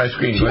was looking at my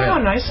screen. Do you know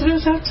how nice it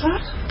is outside?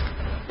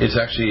 It's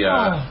actually...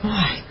 oh,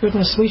 my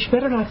goodness. We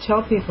better not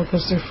tell people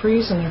because they're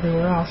freezing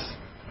everywhere else.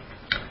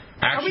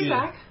 Actually, are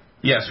we back?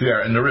 Yes, we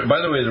are. And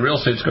by the way, the real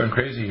estate's going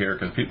crazy here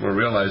because people are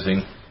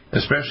realizing,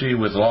 especially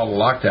with all the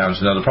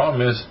lockdowns. Now, the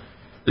problem is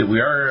that we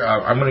are...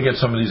 I'm going to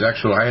get some of these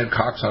actual... I had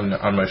Cox on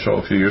my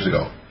show a few years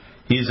ago.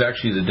 He's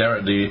actually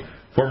the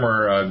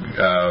former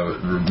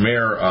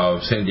mayor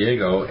of San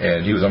Diego,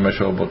 and he was on my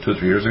show about 2 or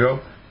 3 years ago.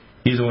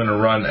 He's going to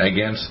run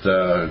against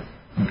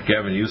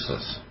Gavin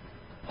Useless.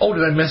 Oh,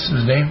 did I miss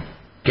his name?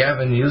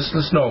 Gavin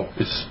Useless? No,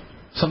 it's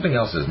something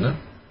else, isn't it?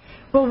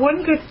 Well,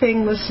 one good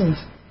thing, listen.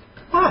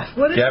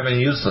 What is Gavin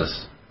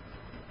Useless.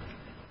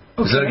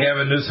 Okay. Instead of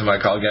Gavin Newsom, I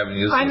call Gavin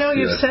Useless. I know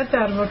you've said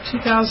that about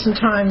 2,000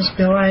 times,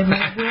 Bill. I'm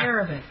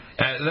aware of it.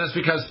 And that's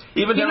because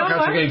even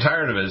Democrats are getting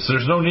tired of it. So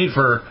there's no need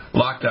for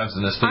lockdowns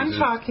in this state. I'm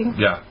talking.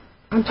 Yeah.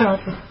 I'm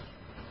talking.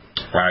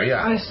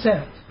 Yeah. I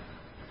said,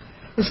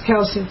 as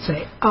Kelsey would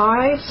say,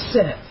 I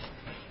said.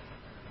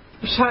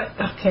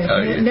 Okay,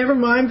 never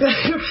mind.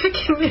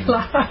 Making me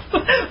laugh.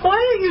 Why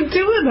are you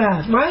doing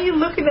that? Why are you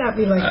looking at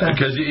me like that?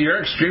 Because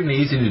you're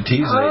extremely easy to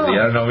tease lately.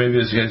 I don't know. Maybe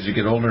as you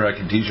get older, I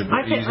can tease you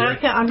easier.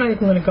 I'm not even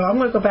going to go. I'm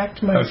going to go back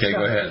to my Okay, stuff.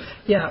 Go ahead.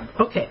 Yeah.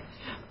 Okay.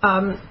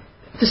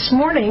 This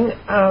morning,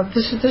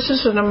 this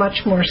is on a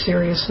much more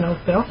serious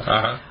note, Bill.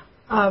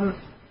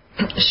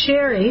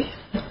 Sherry,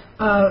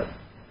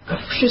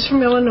 she's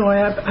from Illinois.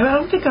 I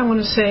don't think I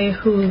want to say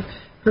who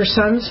her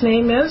son's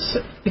name is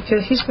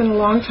because he's been a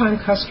long-time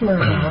customer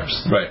of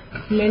ours. Right.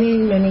 Many,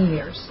 many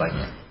years, like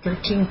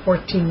 13,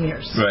 14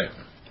 years. Right.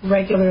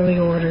 Regularly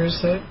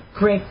orders. A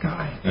great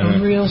guy. A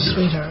real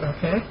sweetheart,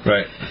 okay?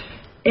 Right.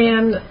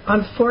 And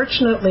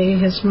unfortunately,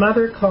 his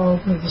mother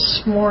called me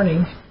this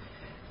morning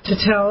to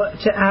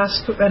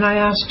ask, and I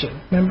asked you,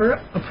 remember,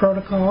 a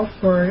protocol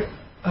for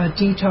a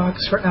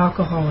detox for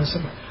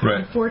alcoholism.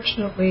 Right.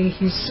 Unfortunately,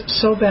 he's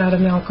so bad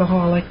an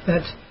alcoholic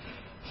that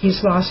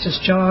he's lost his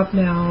job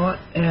now,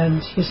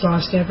 and he's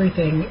lost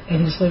everything,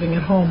 and he's living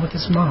at home with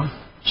his mom,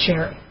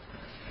 Sherry.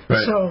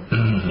 Right. So,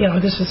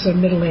 this is a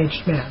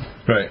middle-aged man.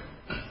 Right.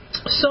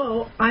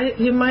 So,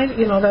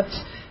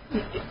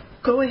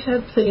 go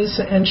ahead, please,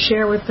 and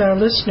share with our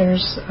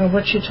listeners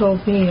what you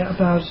told me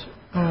about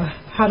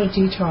how to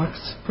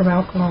detox from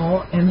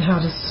alcohol and how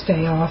to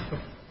stay off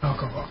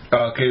alcohol?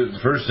 Okay, the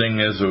first thing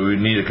is that we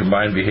need a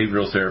combined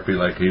behavioral therapy,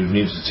 like he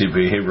needs to see a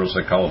behavioral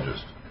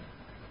psychologist.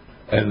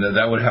 And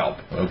that would help,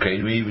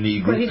 okay? We even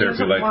need group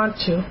therapy. But he doesn't want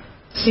to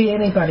see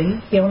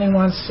anybody. He only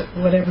wants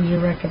whatever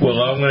you recommend.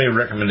 Well, I'm going to give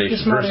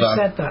recommendations. His mother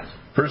said that.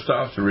 First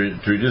off, to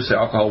reduce the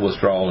alcohol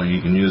withdrawal,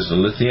 you can use the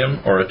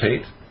lithium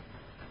orotate,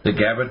 the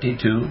GABA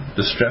T2,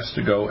 the stress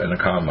to go, and the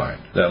calm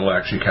mind. That will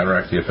actually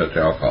counteract the effect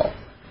of alcohol.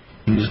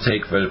 You need to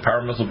take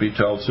power-methyl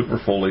B12,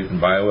 superfolate, and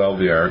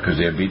bio-LVR because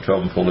they have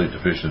B12 and folate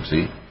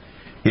deficiency.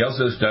 He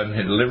also has done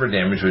liver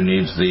damage when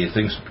he needs the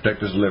things to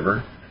protect his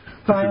liver.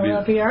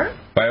 Bio-LVR?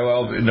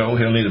 No,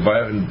 he'll need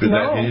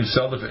No. He needs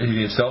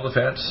cell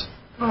defense,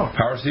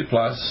 Power C+,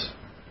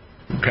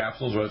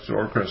 capsules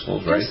or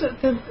crystals, right?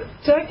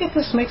 Did I get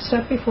this mixed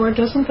up before?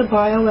 Doesn't the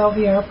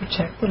bio-LVR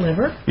protect the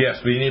liver?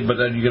 Yes, but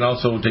then you can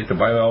also take the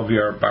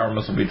bio-LVR,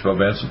 power-methyl B12,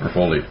 and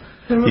superfolate.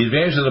 The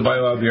advantage of the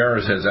bio-LVR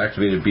is it has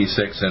activated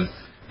B6, and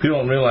people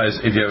don't realize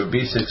if you have a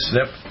B6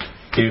 SNP,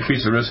 it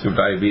increases the risk of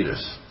diabetes.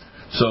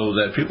 So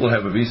that people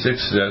have a B6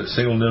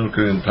 single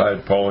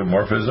nucleotide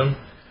polymorphism,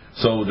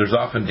 so there's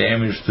often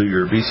damage to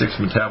your B6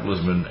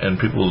 metabolism and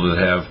people that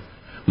have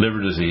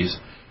liver disease.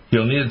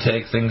 You'll need to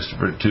take things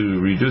to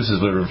reduce his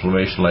liver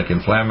inflammation like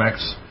Inflamex,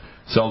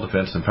 Cell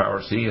Defense, and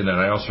Power C, and then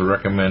I also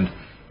recommend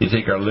you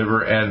take our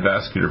liver and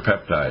vascular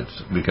peptides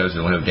because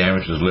it'll have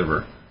damage to his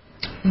liver.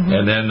 Mm-hmm.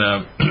 And then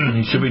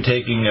he should be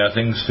taking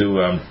things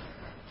to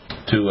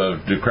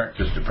correct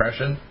his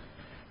depression.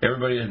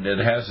 Everybody that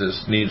has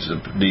this needs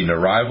the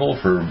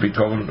Narival for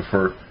B12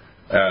 for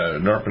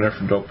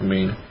norepinephrine,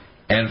 dopamine,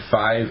 and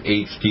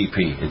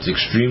 5-HTP. It's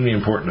extremely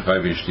important,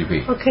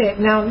 5-HTP. Okay,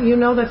 now you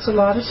know that's a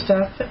lot of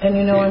stuff, and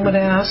you know I'm going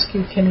to ask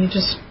you, can you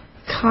just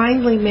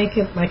kindly make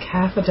it like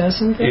half a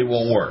dozen things? It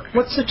won't work.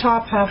 What's the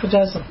top half a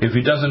dozen? If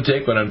he doesn't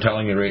take what I'm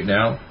telling you right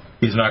now,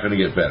 he's not going to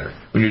get better.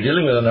 When you're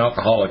dealing with an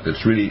alcoholic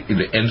that's really in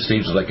the end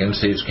stages, like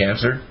end-stage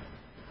cancer,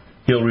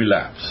 he'll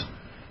relapse.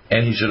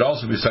 And he should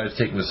also, besides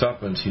taking the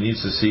supplements, he needs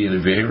to see a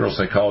behavioral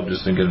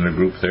psychologist and get in a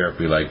group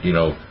therapy, like,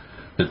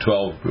 the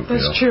 12 group.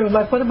 That's true.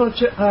 Like, what about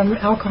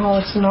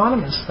Alcoholics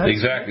Anonymous?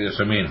 Exactly, that's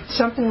what I mean.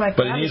 Something like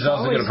but that. But he needs to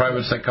also get a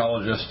private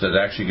psychologist that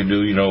actually can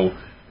do,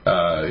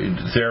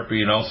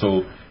 therapy and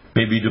also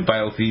maybe do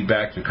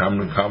biofeedback to calm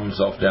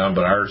himself down.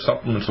 But our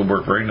supplements will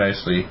work very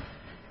nicely.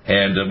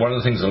 And one of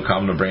the things that will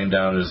calm the brain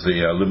down is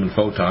the lumen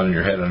photon in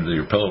your head under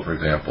your pillow, for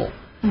example.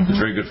 Mm-hmm. It's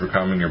very good for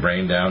calming your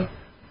brain down.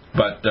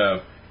 But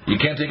you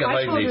can't take it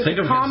lightly. Think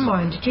of Calm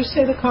Mind. Did you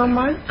say the Calm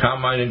Mind?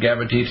 Calm Mind and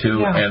GABA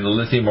T2 and the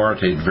lithium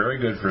orotate, very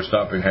good for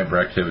stopping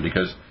hyperactivity.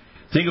 Because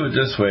think of it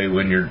this way: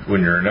 when you're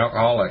an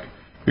alcoholic,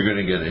 you're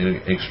going to get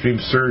an extreme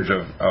surge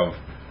of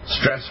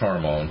stress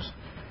hormones,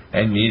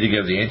 and you need to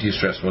give the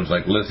anti-stress ones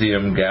like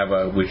lithium,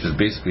 GABA, which is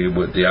basically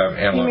what the analog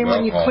of alcohol. You mean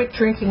when you quit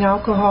drinking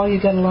alcohol, you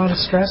get a lot of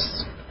stress?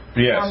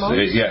 Yes,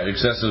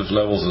 excessive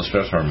levels of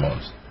stress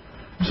hormones.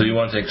 So you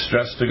want to take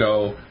stress to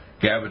go,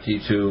 GABA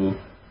T2,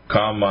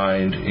 Calm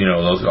Mind,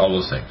 all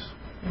those things.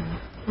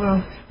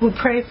 Well, we'll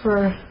pray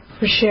for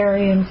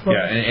Sherry and for...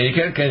 Yeah, and you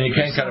can't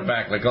cut it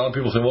back. Like a lot of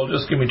people say, well,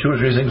 just give me 2 or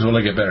 3 things, will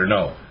I get better?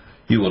 No.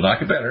 You will not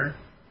get better.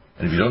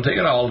 And if you don't take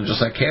it all,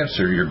 just like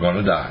cancer, you're going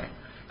to die.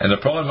 And the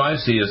problem I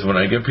see is when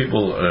I give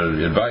people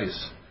advice,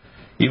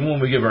 even when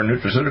we give our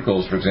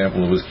nutraceuticals, for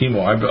example, with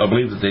chemo, I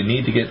believe that they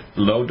need to get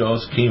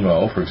low-dose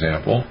chemo, for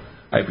example,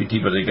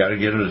 IPT, but they got to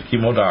get a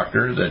chemo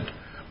doctor that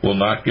will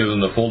not give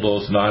them the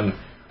full-dose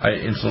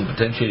insulin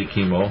potentiated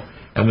chemo,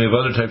 and we have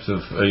other types of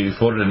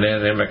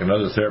photodynamic and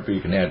other therapy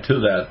you can add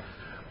to that.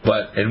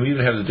 And we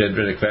even have the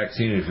dendritic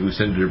vaccine. If you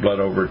send your blood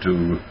over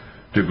to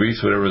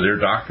Greece, whatever, their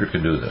doctor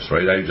can do this,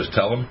 right? I just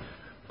tell them.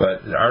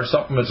 But our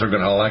supplements are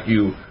going to let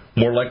you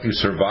more likely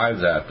survive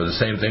that. But the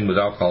same thing with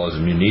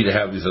alcoholism. You need to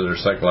have these other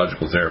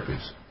psychological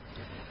therapies.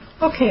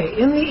 Okay,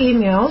 in the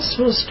emails,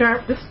 we'll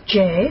start with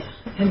Jay,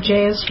 and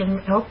Jay is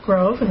from Elk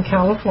Grove in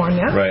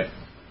California. Right.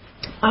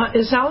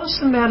 Is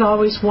Allison Med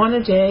always 1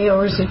 a day,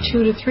 or is it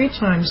 2 to 3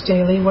 times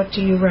daily? What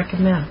do you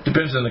recommend?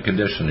 Depends on the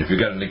condition. If you've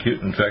got an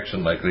acute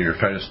infection, like you're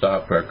trying to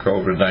stop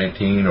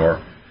COVID-19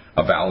 or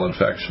a bowel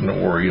infection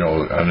or,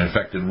 an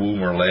infected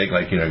womb or leg,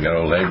 like, got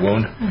a leg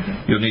wound,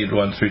 you'll need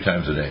 1 3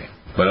 times a day.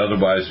 But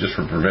otherwise, just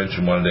for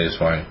prevention, 1 day is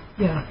fine.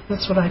 Yeah,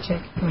 that's what I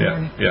take in the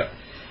morning. Yeah.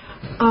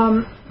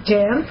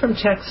 Dan from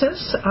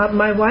Texas.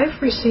 My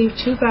wife received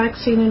 2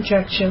 vaccine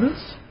injections,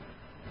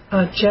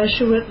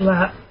 Jesuit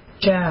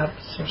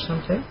jabs or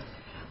something.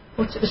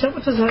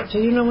 Do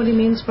you know what he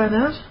means by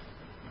that?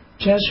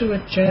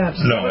 Jesuit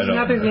jabs. No, I don't.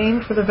 Another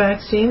name for the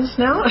vaccines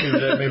now?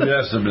 Maybe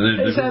that's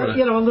Is that,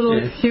 a little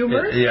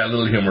humor? Yeah, a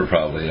little humor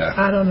probably, yeah.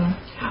 I don't know.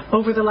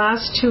 Over the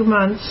last 2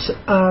 months,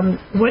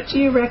 what do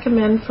you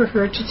recommend for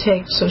her to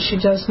take so she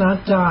does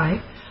not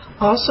die?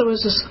 Also,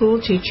 as a school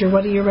teacher,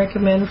 what do you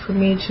recommend for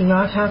me to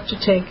not have to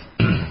take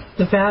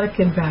the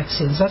Vatican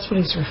vaccines? That's what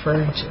he's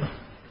referring to.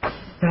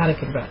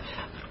 Vatican vaccines.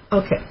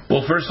 Okay.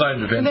 Well, first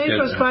line defense.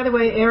 And then, by the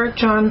way, Eric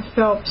John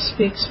Phelps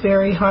speaks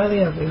very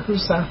highly of you.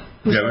 Who's that?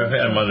 We've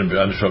had him on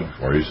the show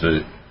before.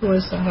 Who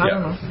is that? I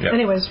don't know. Yeah.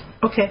 Anyways,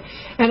 okay.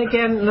 And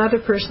again, another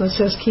person that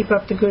says, keep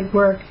up the good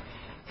work.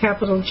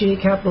 capital G,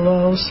 capital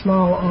O,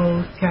 small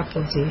o,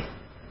 capital D.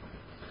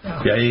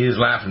 Yeah, he's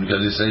laughing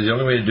because he says the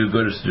only way to do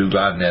good is to do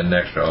God and add an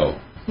extra O.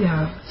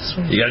 Yeah,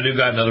 sweet. You got to do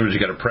God. In other words, you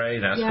got to pray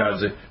and ask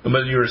God.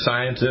 Whether you're a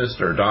scientist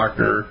or a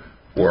doctor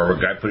or a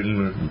guy putting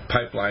a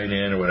pipeline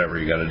in or whatever,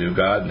 you got to do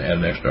God and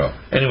add an extra O.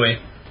 Anyway,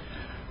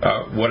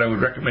 what I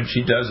would recommend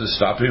she does is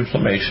stop the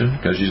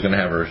inflammation because she's going to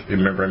have her.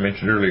 Remember, I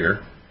mentioned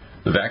earlier,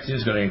 the vaccine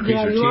is going to increase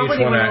her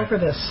Th1 over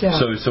this. Yeah.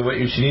 So what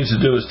she needs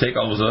to do is take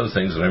all those other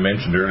things that I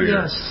mentioned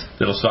earlier. Yes.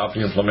 That'll stop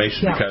the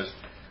inflammation because.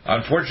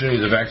 Unfortunately,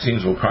 the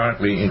vaccines will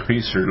chronically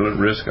increase her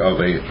risk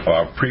of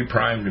a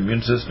pre-primed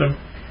immune system,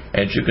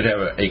 and she could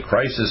have a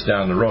crisis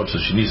down the road. So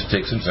she needs to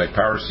take things like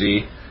Power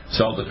C,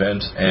 Cell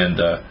Defense, and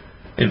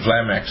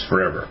Inflamax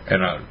forever,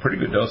 and a pretty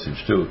good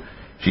dosage too.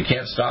 She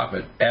can't stop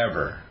it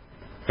ever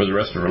for the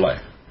rest of her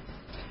life.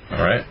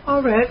 All right.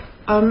 All right.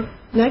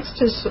 Next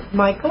is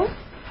Michael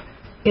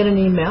in an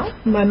email.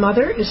 My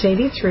mother is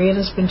 83 and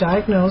has been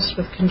diagnosed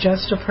with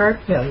congestive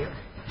heart failure.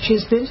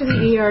 She's been to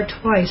the ER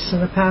twice in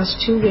the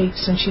past 2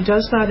 weeks, and she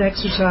does not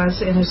exercise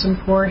and is in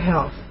poor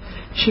health.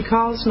 She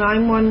calls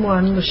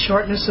 911 with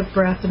shortness of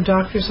breath, and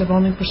doctors have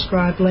only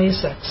prescribed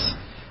Lasix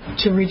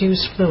to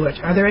reduce fluid.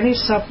 Are there any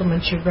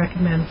supplements you'd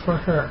recommend for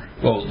her?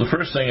 Well, the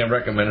first thing I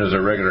recommend is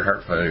our regular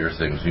heart failure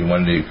things. You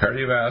want to do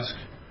Cardiovasc,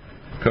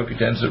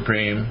 CoQ10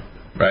 Supreme,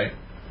 right?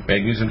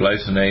 Magnesium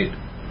glycinate,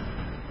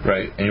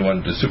 right? And you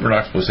want the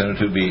Supernox plus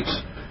NO2 beats.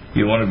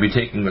 You want to be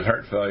taking with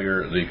heart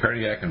failure the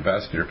cardiac and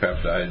vascular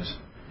peptides.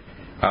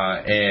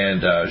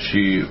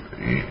 To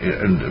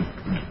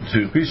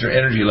increase her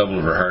energy level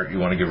of her heart, you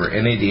want to give her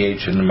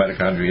NADH and the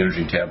mitochondria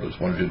energy tablets,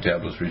 1 or 2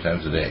 tablets 3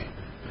 times a day.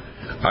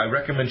 I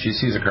recommend she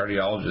sees a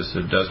cardiologist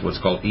that does what's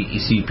called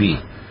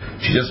EECP.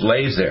 She just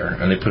lays there,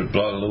 and they put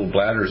little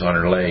bladders on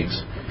her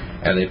legs,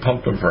 and they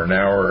pump them for an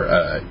hour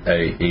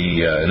a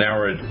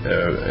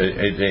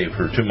day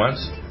for 2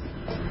 months.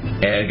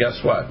 And guess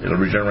what? It'll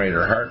regenerate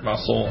her heart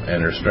muscle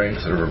and her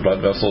strength of her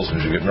blood vessels,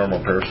 and she'll get normal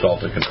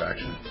peristaltic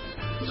contraction.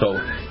 So,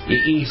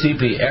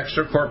 EECP,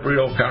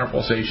 extracorporeal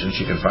counterpulsation.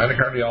 She can find a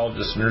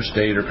cardiologist in her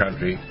state or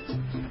country,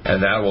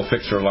 and that will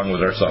fix her along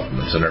with our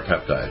supplements and our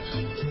peptides.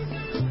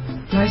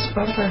 Nice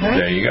bumper, hey?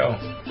 There you go.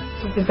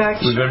 We'll be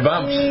back. We've been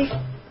bumps.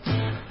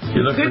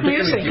 You look good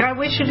music. I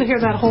wish you to hear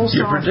that whole song.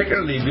 You're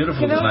particularly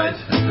beautiful tonight,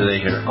 today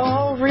here.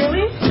 Oh,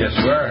 really? Yes,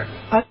 you are.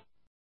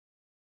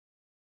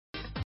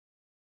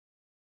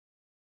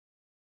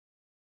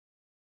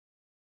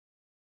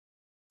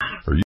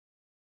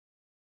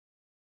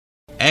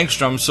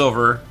 Angstrom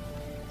silver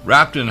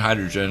wrapped in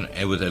hydrogen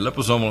and with a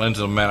liposomal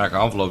enzymatic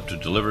envelope to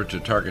deliver to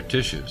target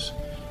tissues.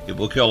 It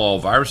will kill all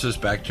viruses,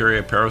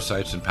 bacteria,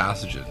 parasites, and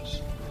pathogens.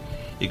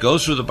 It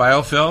goes through the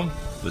biofilm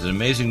with an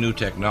amazing new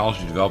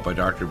technology developed by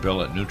Dr.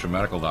 Bill at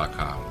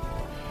NutriMedical.com.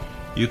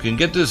 You can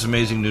get this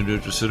amazing new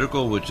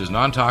nutraceutical, which is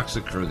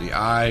non-toxic for the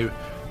eye,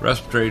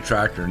 respiratory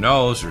tract, or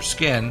nose, or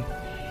skin,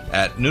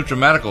 at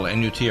NutriMedical,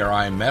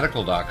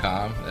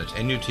 NutriMedical.com. That's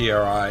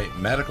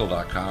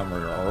NutriMedical.com,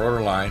 or our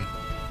order line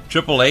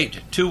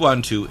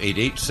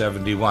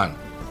 888-212-8871.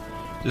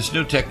 This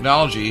new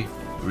technology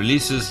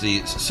releases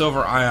the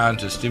silver ion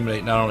to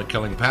stimulate not only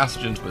killing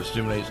pathogens, but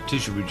stimulates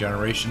tissue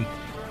regeneration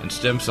and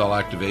stem cell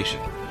activation.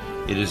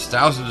 It is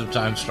thousands of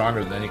times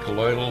stronger than any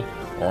colloidal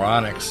or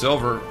onyx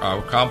silver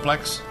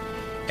complex,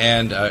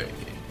 and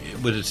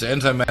with its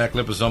enzymatic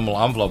liposomal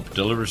envelope,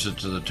 delivers it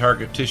to the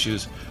target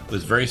tissues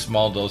with very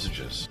small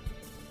dosages.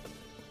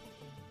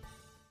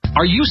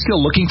 Are you still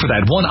looking for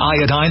that one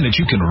iodine that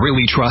you can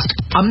really trust?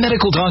 A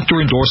medical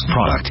doctor-endorsed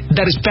product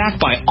that is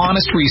backed by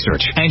honest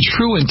research and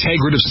true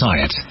integrative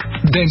science?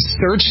 Then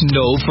search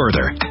no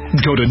further.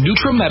 Go to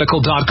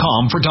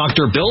NutriMedical.com for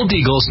Dr. Bill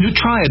Deagle's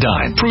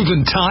Nutriodine,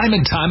 proven time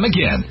and time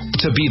again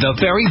to be the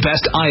very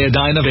best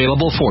iodine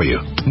available for you.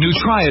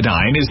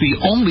 Nutriodine is the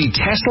only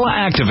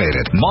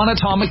Tesla-activated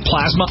monatomic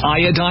plasma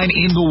iodine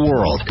in the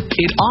world.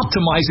 It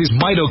optimizes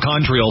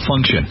mitochondrial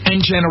function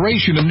and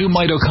generation of new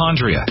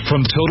mitochondria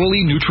from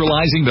totally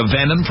neutralizing the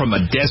venom from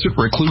a desert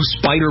recluse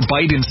spider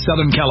bite in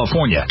Southern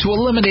California to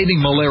eliminating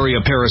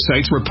malaria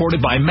parasites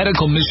reported by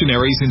medical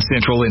missionaries in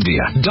Central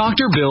India.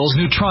 Dr. Bill's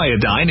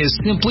Nutriodine is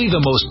simply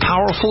the most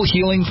powerful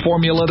healing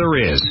formula there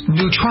is.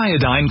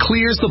 Nutriodine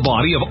clears the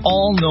body of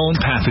all known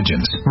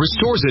pathogens,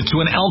 restores it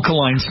to an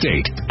alkaline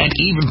state, and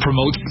even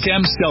promotes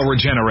stem cell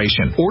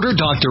regeneration. Order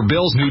Dr.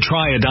 Bill's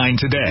Nutriodine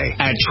today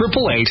at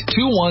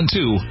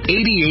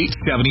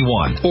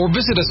 888-212-8871 or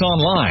visit us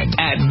online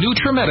at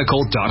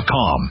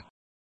NutriMedical.com.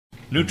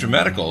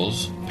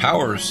 NutriMedical's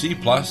Power C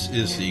Plus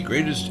is the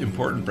greatest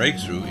important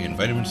breakthrough in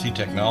vitamin C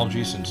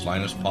technology since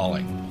Linus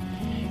Pauling.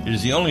 It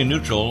is the only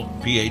neutral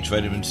pH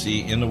vitamin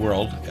C in the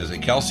world as a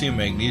calcium,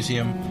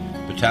 magnesium,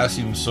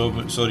 potassium,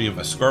 sodium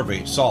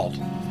ascorbate salt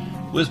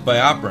with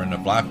BioPerine, a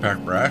black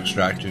pepper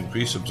extract, to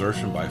increase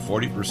absorption by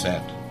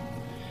 40%.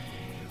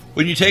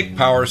 When you take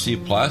Power C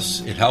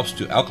Plus, it helps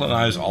to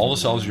alkalinize all the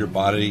cells of your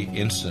body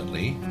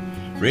instantly,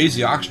 raise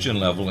the oxygen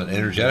level and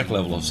energetic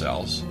level of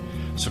cells,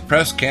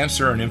 suppress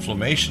cancer and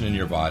inflammation in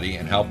your body,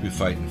 and help you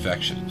fight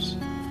infections.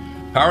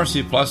 Power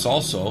C Plus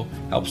also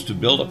helps to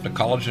build up the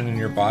collagen in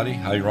your body,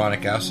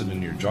 hyaluronic acid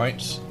in your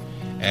joints,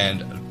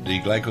 and the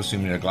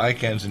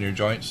glycosaminoglycans in your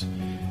joints,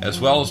 as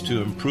well as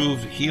to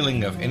improve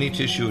healing of any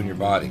tissue in your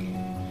body.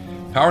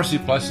 Power C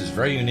Plus is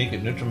very unique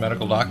at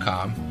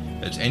NutriMedical.com.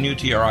 It's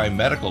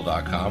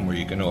NutriMedical.com where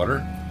you can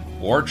order,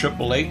 or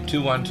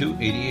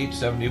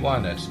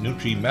 888-212-8871. That's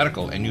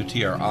NutriMedical,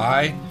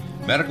 Nutri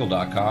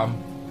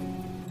medical.com.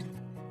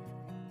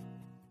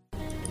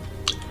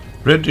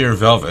 Red Deer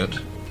Velvet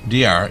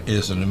DR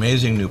is an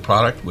amazing new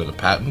product with a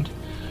patent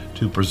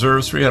to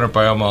preserve 300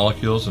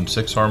 biomolecules and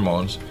 6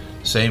 hormones,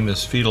 same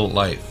as fetal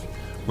life,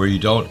 where you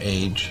don't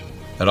age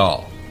at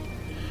all.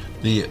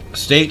 The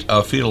state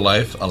of fetal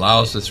life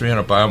allows the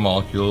 300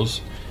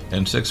 biomolecules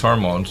and 6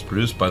 hormones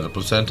produced by the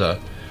placenta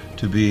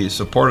to be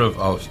supportive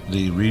of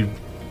the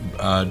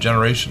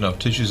regeneration of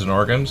tissues and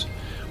organs,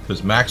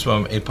 with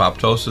maximum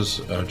apoptosis,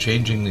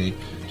 changing the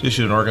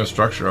tissue and organ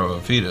structure of a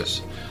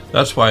fetus.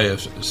 That's why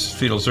if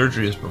fetal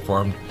surgery is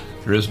performed,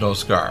 there is no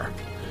scar.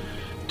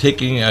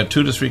 Taking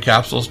 2 to 3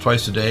 capsules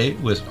twice a day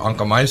with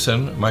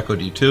oncomycin,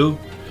 myco-D2,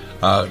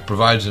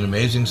 provides an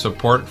amazing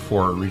support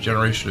for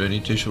regeneration of any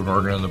tissue and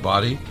organ in the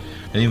body,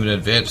 and even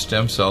advanced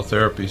stem cell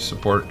therapy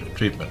support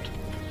treatment.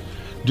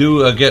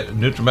 Do get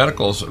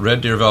NutriMedical's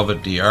Red Deer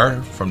Velvet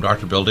DR from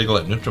Dr. Bill Deagle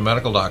at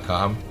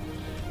NutriMedical.com,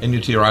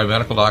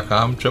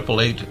 NutriMedical.com,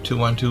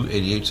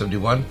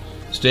 888-212-8871.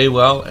 Stay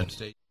well and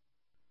stay...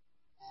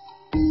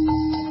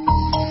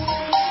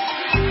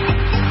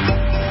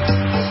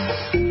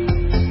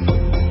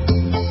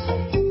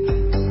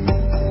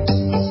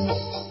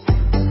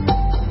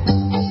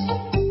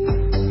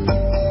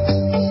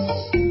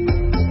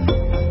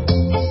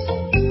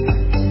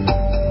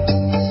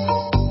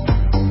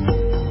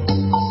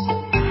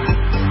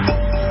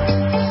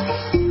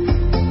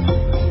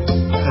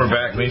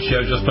 I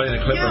was just playing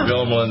a clip of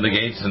Bill and Melinda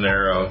Gates and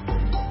their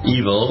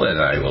evil,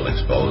 and I will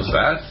expose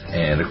that.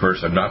 And of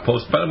course, I'm not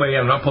posting. By the way,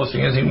 I'm not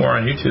posting anything more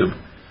on YouTube.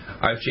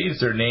 I've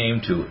changed their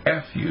name to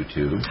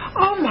YouTube.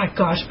 Oh my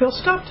gosh, Bill,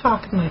 stop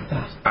talking like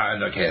that.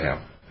 I can't help.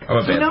 I'm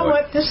a bad boy. You know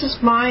what? This is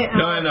my.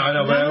 No, I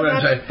know.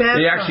 But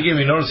they actually gave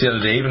me notice the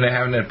other day, even they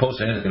haven't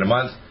posted anything in a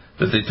month,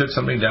 that they took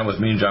something down with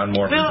me and John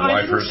Moore from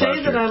July 1st last year. I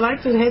didn't say that I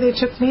liked it. Hey, they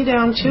took me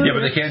down too. Yeah,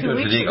 but they can't do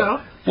it to Deagle.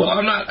 Well,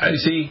 I'm not. I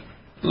see.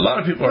 A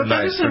lot of people are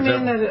nice. That doesn't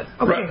mean that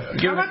I'm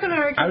not going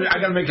to argue. I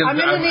got to make I'm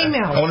in an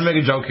email. I want to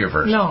make a joke here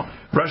first. No.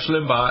 Rush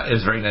Limbaugh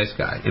is a very nice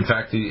guy. In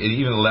fact,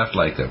 even the left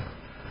liked him.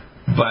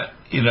 But,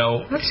 you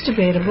know... That's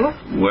debatable.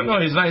 Well,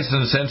 no, he's nice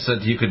in the sense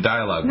that you could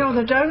dialogue. No,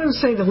 I don't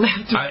say the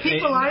left.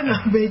 People I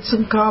know made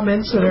some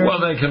comments that are... Well,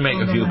 they can make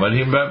a few, but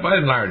by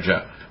and large...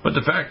 But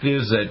the fact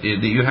is that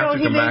you have to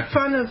come back... he made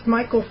fun of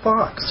Michael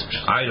Fox.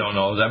 I don't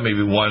know. That may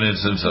be one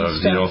instance of,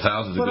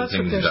 thousands of good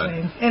things he's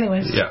done.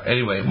 Anyways. Yeah,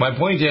 anyway, my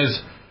point is...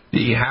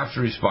 You have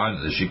to respond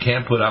to this. You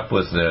can't put up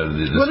with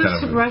this what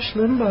kind of... Rush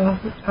Limbaugh?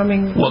 I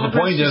mean... Well, the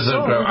point is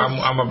that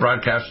I'm a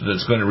broadcaster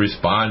that's going to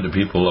respond to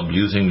people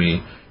abusing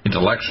me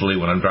intellectually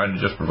when I'm trying to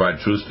just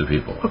provide truth to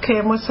people. Okay,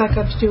 and what's that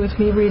got to do with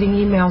me reading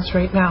emails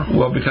right now?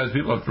 Well, because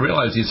people have to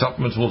realize these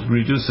supplements will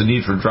reduce the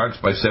need for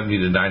drugs by 70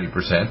 to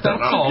 90%. That's a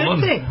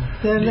good thing.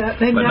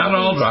 But not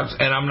all drugs.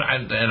 And I'm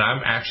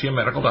actually a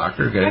medical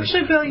doctor. Okay?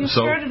 Actually, Bill, you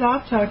started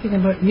off talking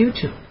about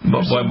YouTube.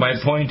 But my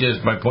point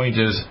is...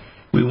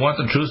 We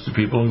want the truth to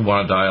people, and we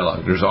want a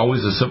dialogue. There's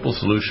always a simple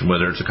solution,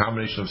 whether it's a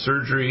combination of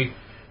surgery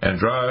and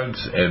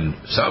drugs, and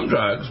some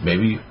drugs,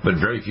 maybe, but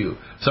very few.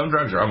 Some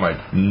drugs are on my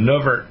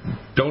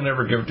don't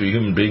ever give it to a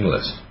human being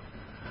list.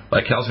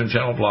 Like calcium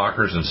channel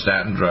blockers and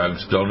statin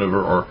drugs,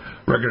 or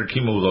regular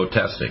chemo without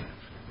testing.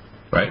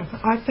 Right?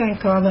 I thank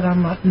God that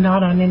I'm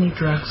not on any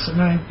drugs.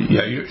 And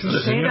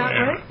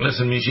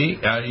listen, Michi,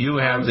 you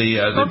have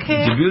the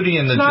beauty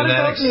and the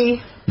genetics.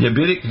 The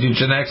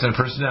genetics and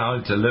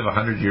personality to live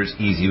 100 years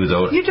easy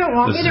without... You don't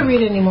want me to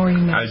read any more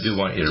emails. I do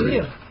want you to read.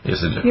 You?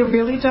 Yes, I do. You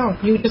really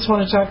don't. You just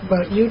want to talk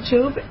about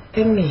YouTube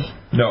and me.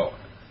 No.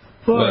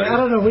 Boy, I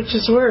don't know which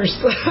is worse.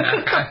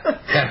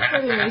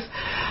 Anyways.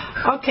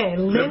 Okay,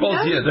 Linda.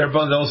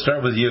 They'll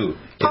start with you.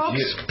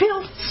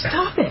 Bill,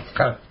 stop it.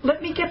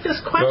 Let me get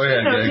this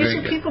question out. These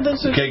are people that...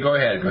 Okay, go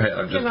ahead.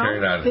 I'm just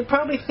carrying on. They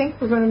probably think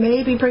we're going to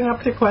maybe bring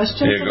up the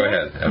question. Yeah, go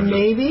ahead.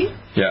 Maybe.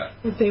 Yeah.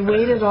 If they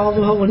waited all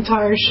the whole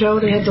entire show,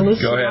 they had to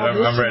listen to all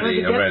this. I'm ready.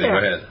 Go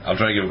ahead. I'll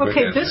try to give a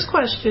quick answer. This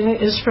question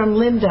is from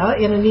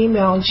Linda in an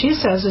email, and she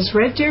says, is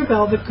Red Deer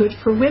Velvet good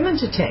for women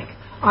to take?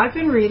 I've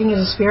been reading it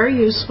is very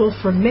useful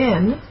for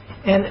men.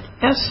 And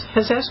has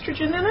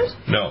estrogen in it?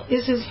 No.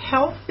 Is it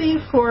healthy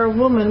for a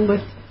woman with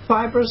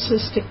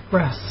fibrocystic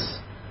breasts?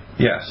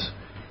 Yes.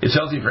 It's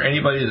healthy for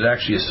anybody that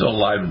actually is still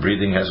alive and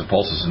breathing, has a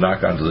pulse that's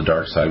knocked onto the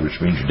dark side,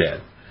 which means you're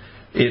dead.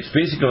 It's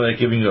basically like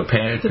giving you a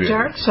pancreas. The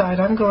dark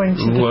side, I'm going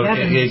to the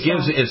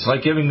heavens. It's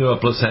like giving you a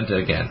placenta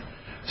again.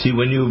 See,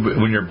 when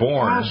you're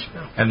born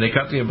and they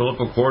cut the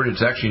umbilical cord,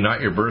 it's actually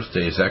not your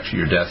birthday; it's actually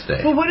your death day.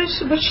 Well, what's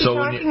she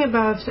talking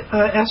about?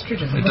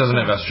 Estrogen. It doesn't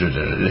have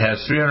estrogen. It has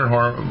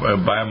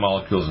 300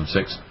 biomolecules and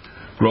 6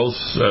 growth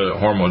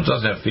hormones. It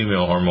doesn't have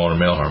female hormone or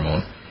male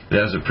hormone. It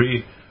has the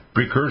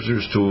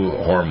precursors to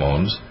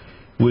hormones,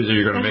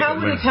 And how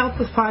would it help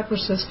with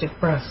fibrocystic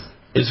breast?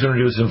 It's going to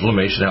reduce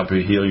inflammation, help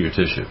you heal your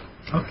tissue.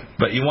 Okay.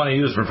 But you want to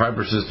use for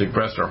fibrocystic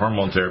breast or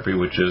hormone therapy,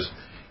 which is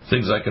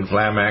things like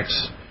Inflamax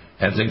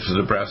and things for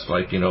the breast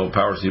like,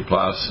 Power C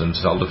Plus and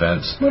Cell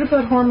Defense. What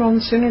about hormone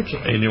synergy?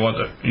 And you want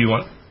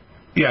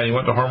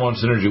the hormone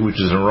synergy, which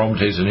is an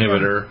aromatase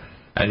inhibitor,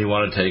 and you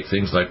want to take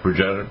things like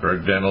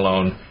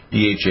progesterone,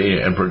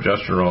 DHA, and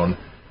progesterone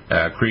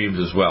creams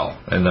as well,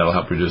 and that'll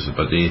help reduce it.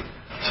 But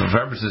so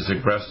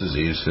fibrocystic breast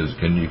disease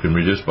you can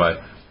reduce by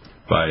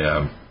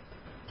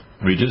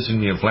reducing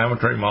the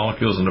inflammatory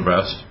molecules in the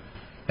breast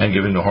and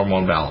giving the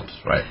hormone balance,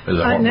 right? With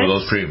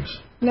those creams.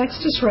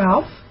 Next is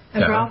Ralph,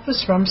 and Ralph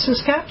is from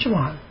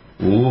Saskatchewan.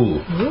 Ooh.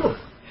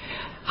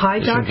 Hi,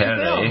 He's Dr. from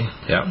Canada, Bill. eh?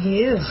 Yeah.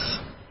 He is.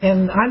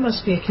 And I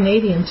must be a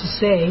Canadian to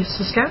say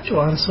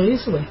Saskatchewan so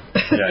easily.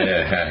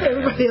 Yeah.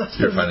 Everybody else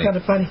thinks it's kind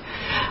of funny.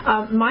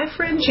 My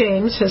friend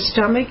James has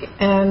stomach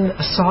and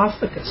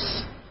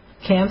esophagus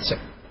cancer.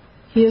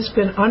 He has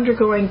been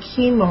undergoing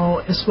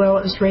chemo as well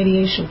as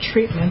radiation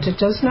treatment. It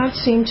does not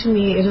seem to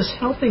me it is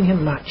helping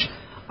him much.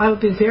 I would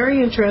be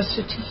very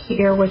interested to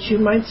hear what you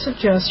might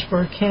suggest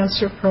for a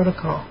cancer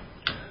protocol.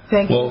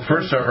 Thank you. Well,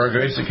 first, our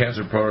basic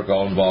cancer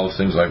protocol involves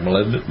things like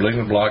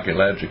malignant blockade,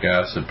 ellagic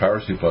acid,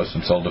 Power C Plus,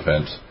 and Cell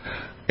Defense,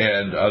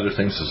 and other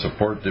things to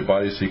support the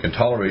body so you can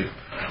tolerate.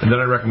 And then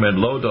I recommend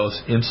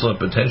low-dose insulin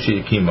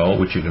potentiated chemo,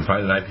 which you can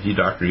find an IPT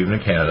doctor even in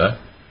Canada.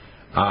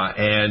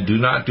 And do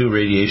not do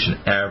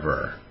radiation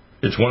ever.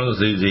 It's one of those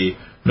the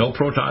no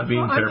proton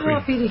beam therapy. I'm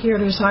happy to hear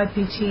there's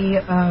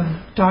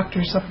IPT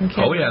doctors up in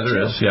Canada. Oh yeah,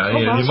 there is. Yeah,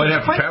 you might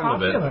have to travel a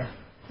bit.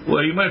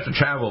 Well, you might have to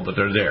travel, but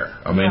they're there.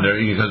 I mean,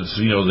 because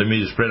they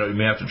may spread out. You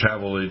may have to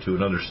travel to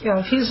another.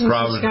 Yeah, if he's in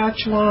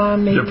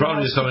Saskatchewan, maybe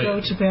probably somebody go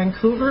to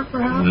Vancouver,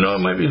 perhaps. No,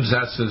 it might be in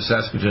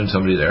Saskatoon.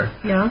 Somebody there.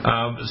 Yeah.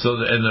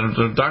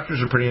 The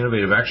doctors are pretty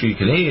innovative. Actually,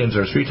 Canadians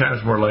are 3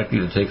 times more likely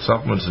to take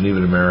supplements than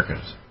even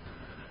Americans.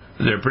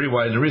 They're pretty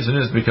wide. The reason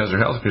is because their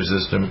healthcare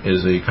system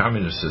is a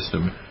communist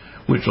system,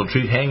 which will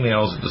treat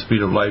hangnails at the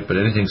speed of light, but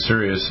anything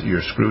serious,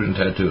 you're screwed and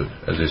tattooed,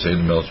 as they say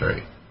in the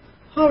military.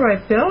 All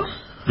right, Bill.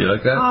 Do you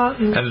like that?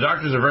 And the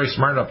doctors are very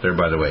smart up there,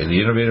 by the way.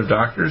 The innovative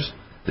doctors,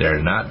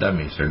 they're not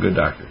dummies. They're good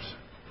doctors.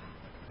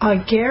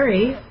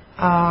 Gary,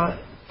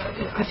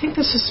 I think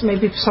this is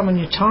maybe someone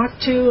you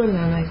talked to, and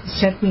then they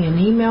sent me an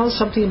email,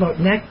 something about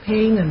neck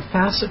pain and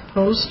facet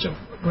post of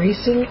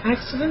racing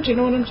accident. Do you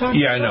know what I'm talking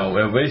about? Yeah, I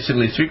know.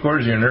 Basically,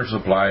 3/4 of your nerve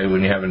supply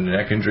when you have a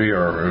neck injury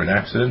or an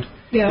accident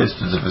is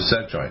to the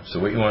facet joint. So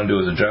what you want to do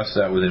is adjust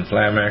that with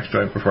Inflamax,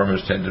 joint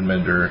performance, tendon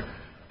mender,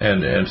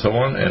 and so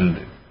on.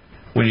 And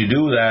when you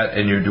do that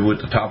and you do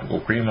with the topical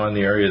cream on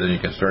the area, then you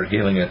can start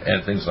healing it.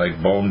 And things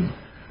like bone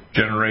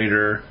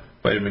generator,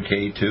 vitamin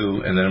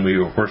K2, and then we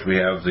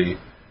have the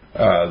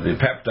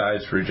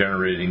peptides for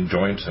regenerating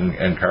joints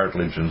and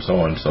cartilage and so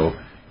on. So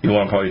you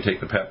want to probably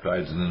take the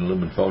peptides and then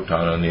lumen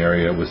photon on the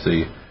area with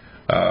the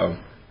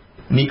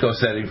Nico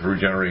setting for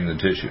regenerating the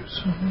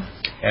tissues.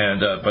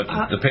 And but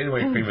the pain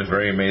away cream is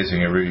very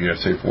amazing every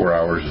 4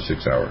 hours or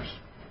 6 hours.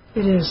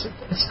 It is.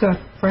 It's got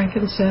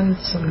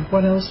frankincense and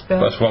what else,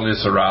 Bill? Pasquale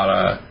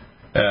serrata,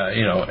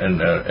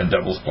 and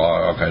devil's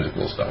claw, all kinds of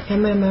cool stuff.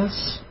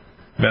 MMS.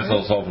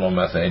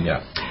 Methylsulfonylmethane,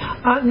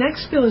 yeah.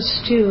 Next, Bill, is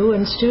Stu,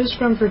 and Stu's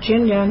from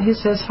Virginia, and he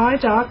says, "Hi,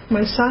 Doc.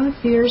 My son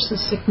fears the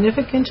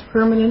significant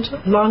permanent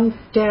lung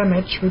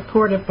damage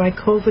reported by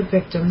COVID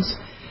victims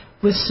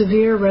with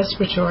severe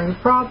respiratory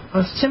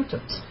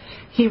symptoms.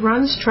 He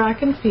runs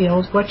track and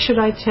field. What should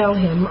I tell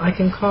him? I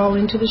can call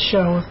into the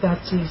show if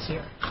that's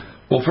easier."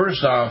 Well,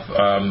 first off,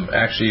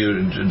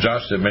 actually,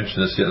 Josh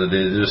mentioned this the other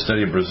day. They did a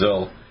study in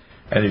Brazil,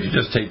 and if you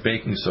just take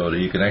baking soda,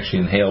 you can actually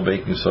inhale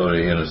baking soda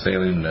in a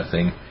saline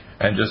thing,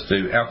 and just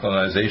the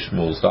alkalinization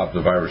will stop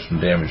the virus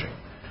from damaging.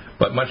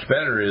 But much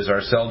better is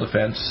our Cell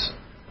Defense.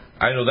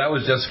 I know that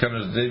was just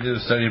they did a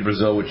study in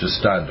Brazil, which is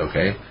stunned,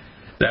 okay?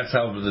 That's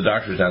how the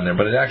doctors down there,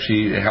 but it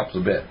actually helps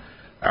a bit.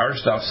 Our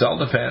stuff, Cell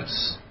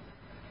Defense,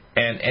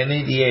 and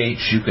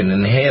NADH, you can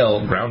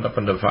inhale, ground up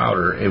into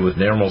powder with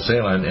normal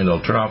saline, and it'll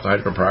turn off the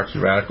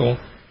hydroperoxy radical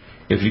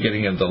if you're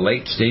getting into the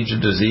late stage of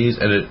disease,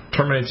 and it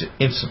terminates it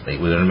instantly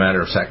within a matter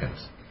of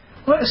seconds.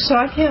 Well, so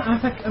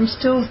I'm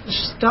still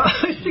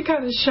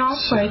kind of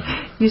shocked by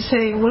you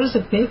saying, what is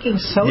it, baking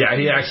soda?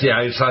 Yeah,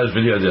 I saw his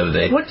video the other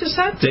day. What does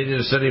that do? They did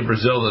a study in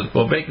Brazil that,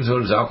 baking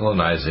soda is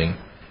alkalinizing,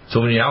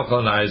 so when you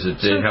alkalinize it,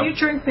 so if you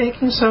drink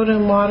baking soda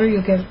and water,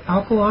 you get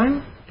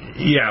alkaline?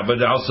 Yeah,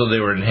 but also they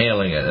were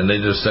inhaling it, and they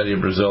did a study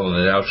in Brazil,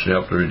 and it actually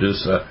helped to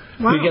reduce.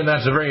 Wow. Again,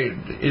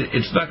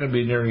 it's not going to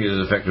be nearly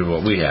as effective as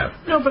what we have.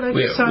 No, but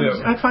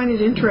I find it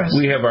interesting.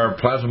 We have our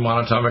plasma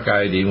monatomic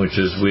iodine, which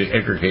is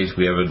Edgar Case.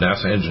 We have a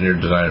NASA engineer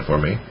design it for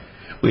me.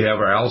 We have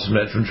our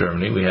Alcimed from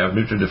Germany. We have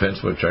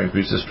NutriDefense, which I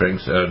increased the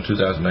strength in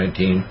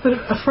 2019. But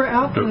for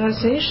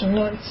alkalization,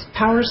 it's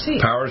Power C.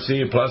 Power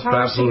C plus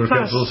plasma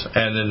crystals,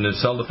 and then the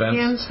Cell Defense.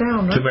 Hands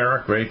down, right?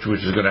 Turmeric,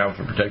 which is going to help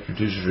to protect your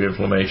tissues from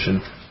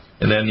inflammation.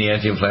 And then the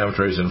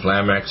anti-inflammatories,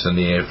 Inflamax, and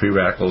the free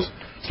radicals,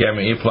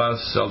 Gamma E+,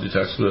 Cell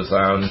Detox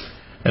Glutathione,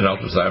 and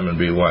Ultrathymine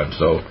B1.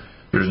 So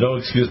There's no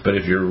excuse, but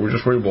if we're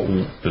just worried about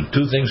the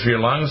two things for your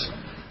lungs,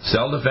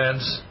 cell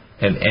defense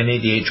and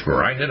NADH,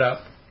 grind it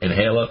up,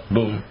 inhale it,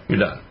 boom, you're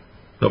done.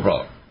 No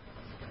problem.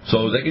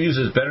 So they can use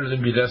this better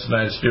than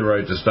budesonide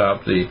steroid to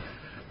stop the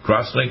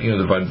cross-linking of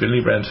the von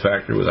Willebrand's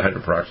factor with a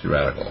hydroperoxy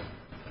radical.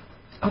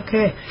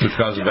 Okay. Which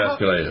causes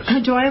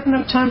vasculitis. Do I have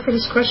enough time for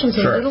this question? It's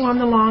a little on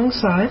the long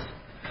side.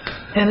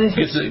 And it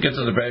get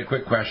to the very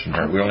quick question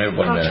here. We only have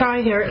 1 minute. I'll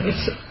try here.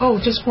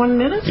 Just 1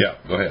 minute? Yeah,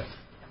 go ahead.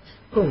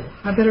 Oh,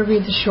 I better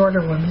read the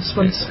shorter one. This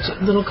one's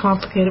a little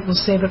complicated. We'll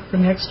save it for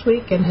next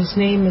week. And his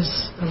name is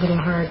a little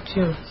hard,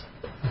 too.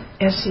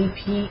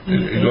 SEPE.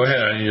 Go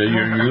ahead.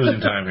 You're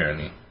losing time here,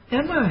 Annie.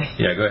 Am I?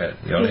 Yeah, go ahead.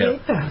 You only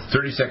have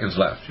 30 seconds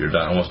left. You're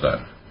done, almost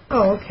done.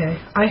 Oh, okay.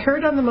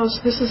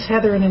 This is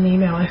Heather in an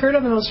email. I heard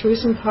on the most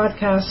recent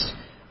podcast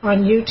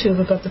on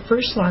YouTube about the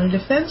first line of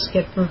defense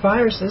kit for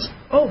viruses.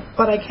 Oh,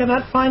 but I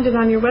cannot find it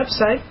on your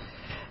website.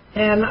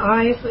 And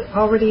I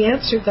already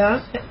answered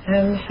that.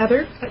 And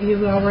Heather,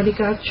 you already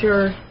got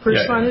your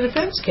first line of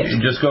defense kit.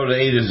 You just go to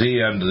A to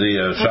Z under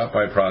the Shop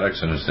by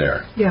Products and it's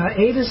there. Yeah,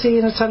 A to Z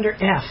and it's under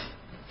F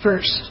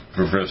first.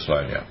 For first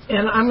line, yeah.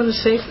 And I'm going to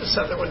save this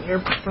other one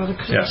here for the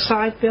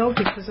side bill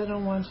because I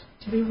don't want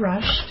to be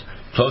rushed.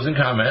 Closing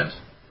comments.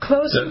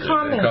 Closing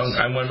comments.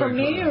 From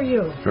me or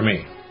you? For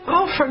me.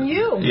 Oh, from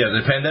you. Yeah,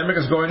 the pandemic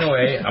is going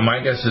away. My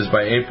guess is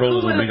by April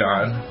it'll be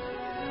gone.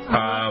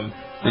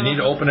 They need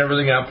to open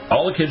everything up.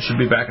 All the kids should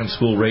be back in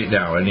school right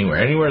now,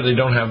 anywhere they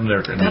don't have them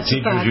there. The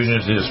teachers'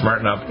 unions need to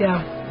smarten up.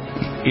 Yeah.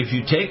 If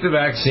you take the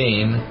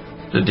vaccine,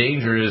 the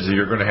danger is that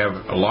you're going to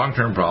have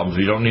long-term problems.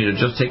 You don't need to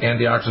just take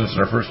antioxidants in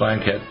our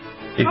first-line kit.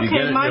 If you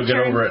get it, you'll get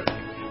over it.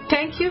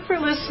 Thank you for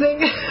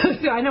listening.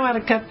 I know how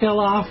to cut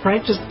Bill off,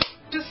 right?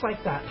 Just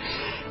like that.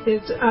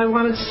 I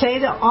wanted to say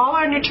to all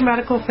our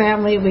NutriMedical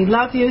family, we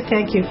love you.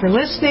 Thank you for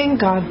listening.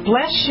 God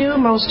bless you,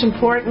 most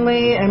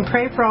importantly, and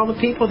pray for all the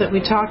people that we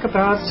talk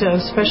about,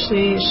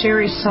 especially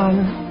Sherry's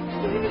son,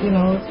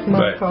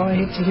 Marco. I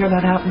hate to hear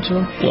that happen to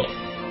him. Well,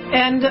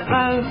 and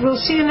we'll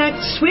see you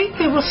next week,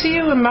 and we'll see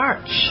you in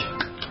March.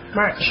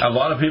 A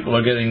lot of people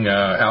are getting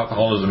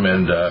alcoholism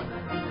and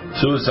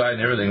suicide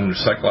and everything,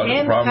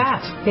 psychological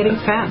problems. Getting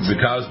fat.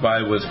 Because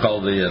by what's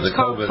called the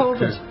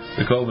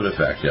COVID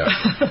effect, yeah.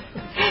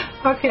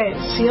 Okay,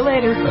 see you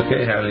later.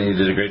 Okay, Honey, you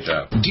did a great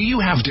job. Do you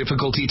have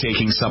difficulty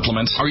taking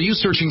supplements? Are you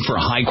searching for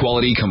a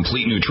high-quality,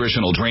 complete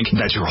nutritional drink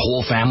that your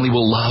whole family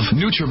will love?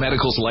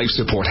 NutriMedical's Life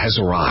Support has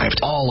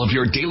arrived. All of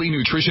your daily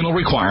nutritional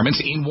requirements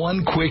in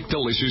one quick,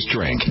 delicious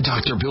drink.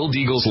 Dr. Bill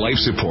Deagle's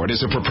Life Support is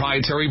a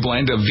proprietary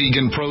blend of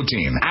vegan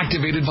protein,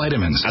 activated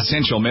vitamins,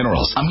 essential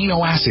minerals,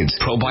 amino acids,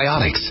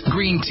 probiotics,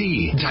 green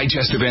tea,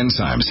 digestive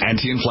enzymes,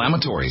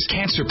 anti-inflammatories,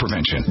 cancer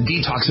prevention,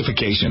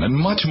 detoxification, and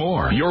much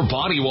more. Your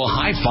body will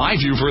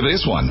high-five you for this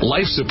one.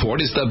 Life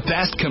Support is the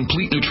best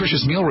complete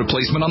nutritious meal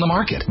replacement on the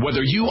market.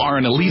 Whether you are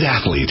an elite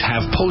athlete,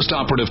 have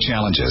post-operative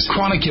challenges,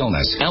 chronic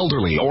illness,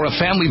 elderly, or a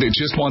family that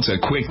just wants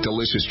a quick,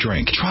 delicious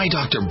drink, try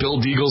Dr.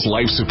 Bill Deagle's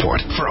Life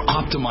Support for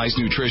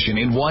optimized nutrition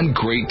in one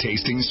great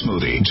tasting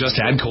smoothie. Just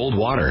add cold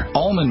water,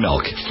 almond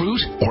milk, fruit,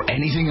 or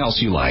anything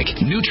else you like.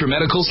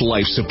 NutriMedical's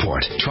Life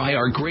Support. Try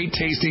our great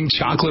tasting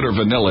chocolate or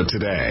vanilla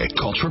today.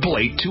 Call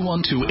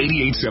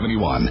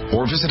 888-212-8871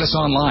 or visit us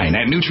online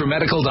at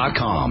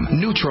NutriMedical.com.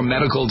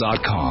 NutriMedical.com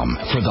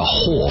for the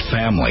whole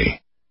family.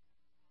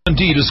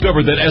 D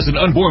discovered that as an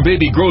unborn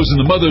baby grows in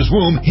the mother's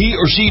womb, he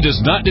or she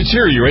does not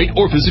deteriorate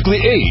or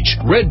physically age.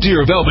 Red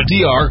Deer Velvet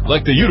DR,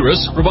 like the uterus,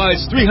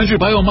 provides 300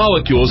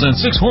 biomolecules and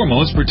 6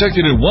 hormones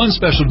protected in one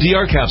special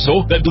DR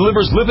capsule that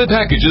delivers lipid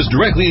packages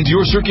directly into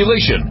your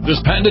circulation.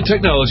 This patented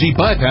technology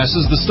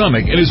bypasses the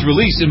stomach and is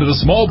released into the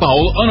small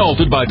bowel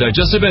unaltered by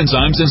digestive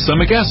enzymes and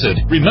stomach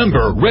acid.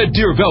 Remember, Red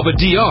Deer Velvet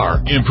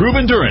DR. Improve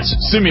endurance,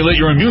 stimulate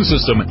your immune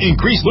system,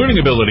 increase learning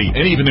ability,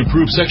 and even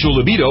improve sexual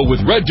libido with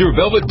Red Deer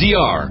Velvet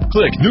DR.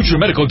 Click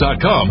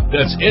NutriMedical.com,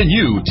 that's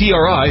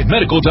NUTRI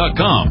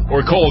medical.com,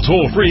 or call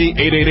toll-free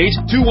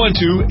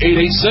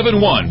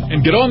 888-212-8871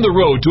 and get on the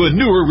road to a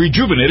newer,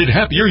 rejuvenated,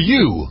 happier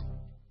you.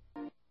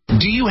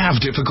 Do you have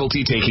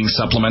difficulty taking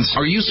supplements?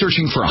 Are you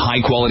searching for a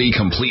high-quality,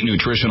 complete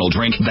nutritional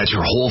drink that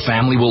your whole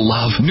family will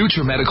love?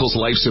 NutriMedical's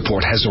Life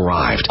Support has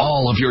arrived.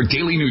 All of your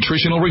daily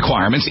nutritional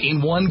requirements in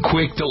one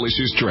quick,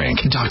 delicious drink.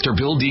 Dr.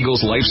 Bill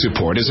Deagle's Life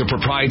Support is a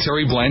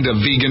proprietary blend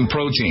of vegan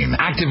protein,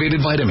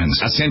 activated vitamins,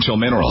 essential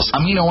minerals,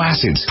 amino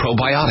acids,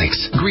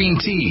 probiotics, green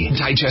tea,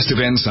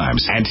 digestive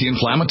enzymes,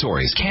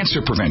 anti-inflammatories,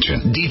 cancer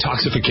prevention,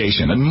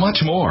 detoxification, and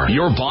much more.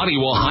 Your body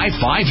will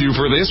high-five you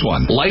for this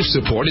one. Life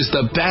Support is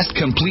the best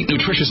complete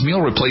nutritious meal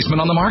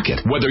replacement on the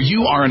market. Whether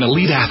you are an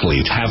elite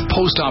athlete, have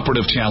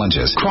post-operative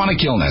challenges,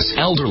 chronic illness,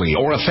 elderly,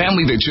 or a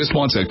family that just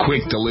wants a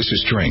quick, delicious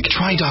drink,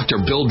 try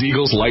Dr. Bill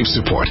Deagle's Life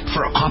Support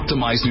for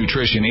optimized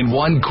nutrition in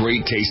one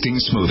great tasting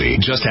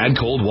smoothie. Just add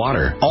cold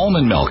water,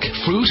 almond milk,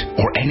 fruit,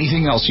 or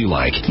anything else you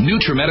like.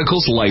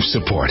 NutriMedical's Life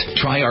Support.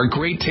 Try our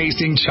great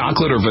tasting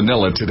chocolate or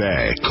vanilla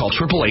today. Call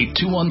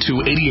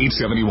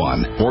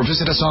 888-212-8871 or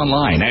visit us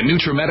online at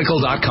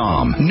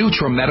NutriMedical.com.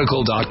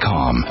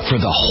 NutriMedical.com for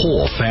the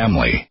whole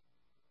family.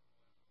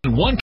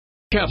 One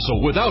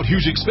capsule without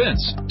huge expense.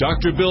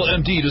 Dr. Bill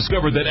MD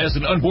discovered that as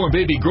an unborn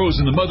baby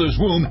grows in the mother's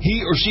womb,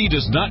 he or she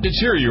does not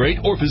deteriorate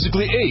or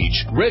physically age.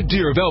 Red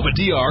Deer Velvet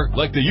DR,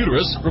 like the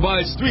uterus,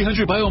 provides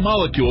 300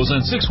 biomolecules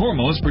and 6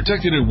 hormones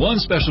protected in one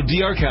special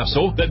DR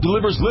capsule that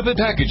delivers lipid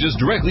packages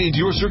directly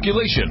into your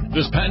circulation.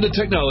 This patented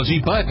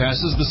technology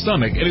bypasses the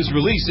stomach and is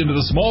released into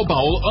the small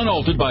bowel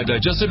unaltered by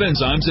digestive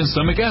enzymes and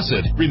stomach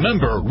acid.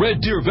 Remember,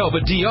 Red Deer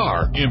Velvet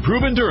DR.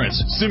 Improve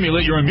endurance,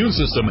 stimulate your immune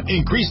system,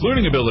 increase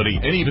learning ability,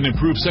 and even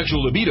improve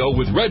sexual libido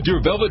with Red Deer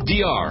Velvet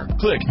DR.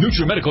 Click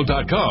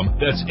NutriMedical.com,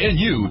 that's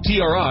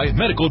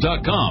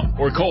NutriMedical.com,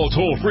 or call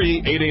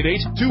toll-free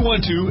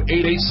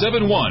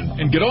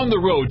 888-212-8871 and get on the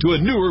road to a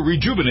newer,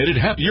 rejuvenated,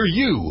 happier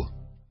you.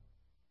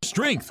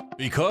 Strength,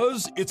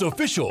 because it's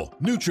official.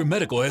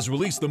 NutriMedical has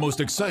released the most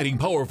exciting,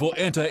 powerful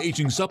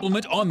anti-aging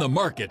supplement on the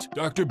market.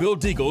 Dr. Bill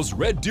Deagle's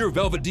Red Deer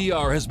Velvet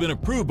DR has been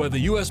approved by the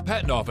U.S.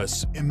 Patent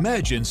Office.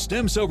 Imagine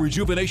stem cell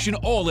rejuvenation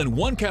all in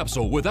one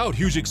capsule without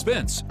huge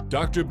expense.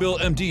 Dr. Bill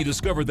MD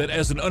discovered that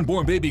as an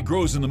unborn baby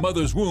grows in the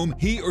mother's womb,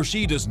 he or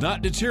she does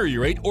not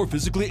deteriorate or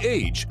physically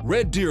age.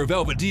 Red Deer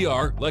Velvet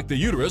DR, like the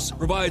uterus,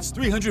 provides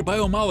 300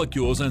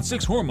 biomolecules and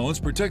 6 hormones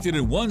protected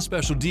in one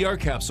special DR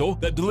capsule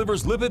that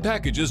delivers lipid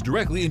packages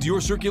directly into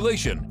your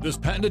circulation. This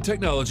patented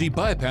technology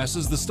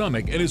bypasses the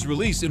stomach and is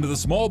released into the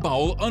small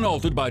bowel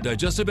unaltered by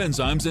digestive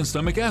enzymes and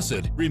stomach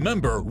acid.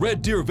 Remember,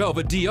 Red Deer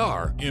Velvet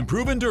DR.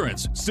 Improve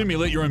endurance,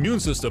 stimulate your immune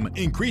system,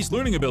 increase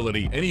learning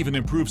ability, and even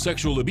improve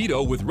sexual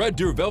libido with Red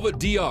Deer Velvet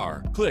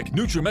DR. Click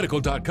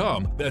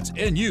NutriMedical.com, that's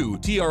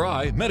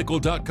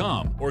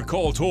NutriMedical.com, or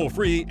call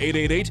toll-free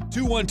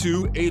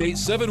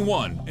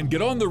 888-212-8871 and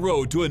get on the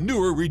road to a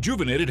newer,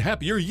 rejuvenated,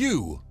 happier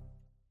you.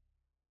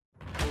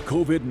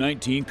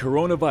 COVID-19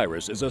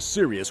 coronavirus is a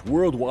serious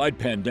worldwide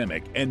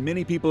pandemic, and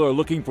many people are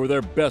looking for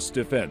their best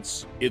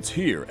defense. It's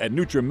here at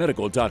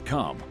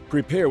NutriMedical.com.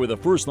 Prepare with a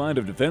first line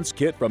of defense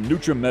kit from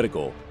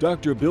NutriMedical.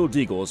 Dr. Bill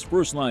Deagle's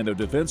first line of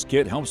defense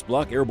kit helps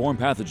block airborne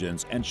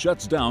pathogens and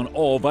shuts down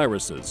all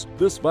viruses.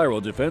 This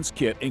viral defense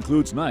kit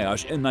includes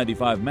NIOSH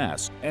N95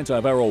 mask,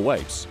 antiviral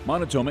wipes,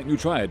 monatomic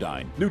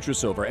nutriodine,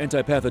 Nutrisilver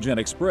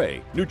antipathogenic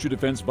spray,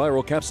 NutriDefense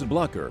viral capsid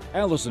blocker,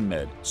 Allison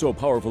Med, so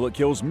powerful it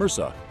kills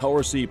MRSA,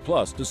 Power C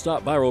Plus to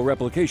stop viral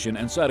replication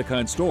and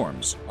cytokine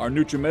storms. Our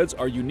NutriMeds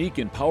are unique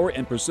in power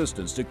and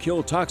persistence to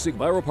kill toxic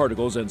viral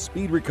particles and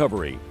speed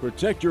recovery.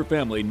 Protect your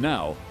family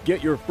now.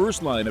 Get your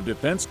first line of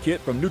defense kit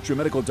from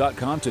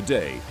NutriMedical.com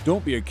today.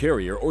 Don't be a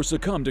carrier or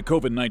succumb to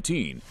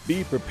COVID-19.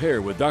 Be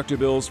prepared with Dr.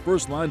 Bill's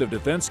first line of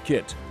defense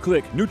kit.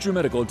 Click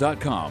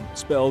NutriMedical.com,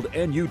 spelled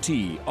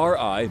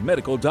N-U-T-R-I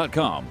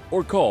Medical.com,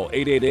 or call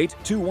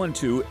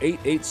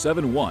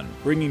 888-212-8871,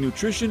 bringing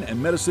nutrition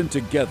and medicine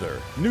together.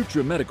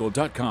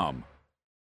 NutriMedical.com.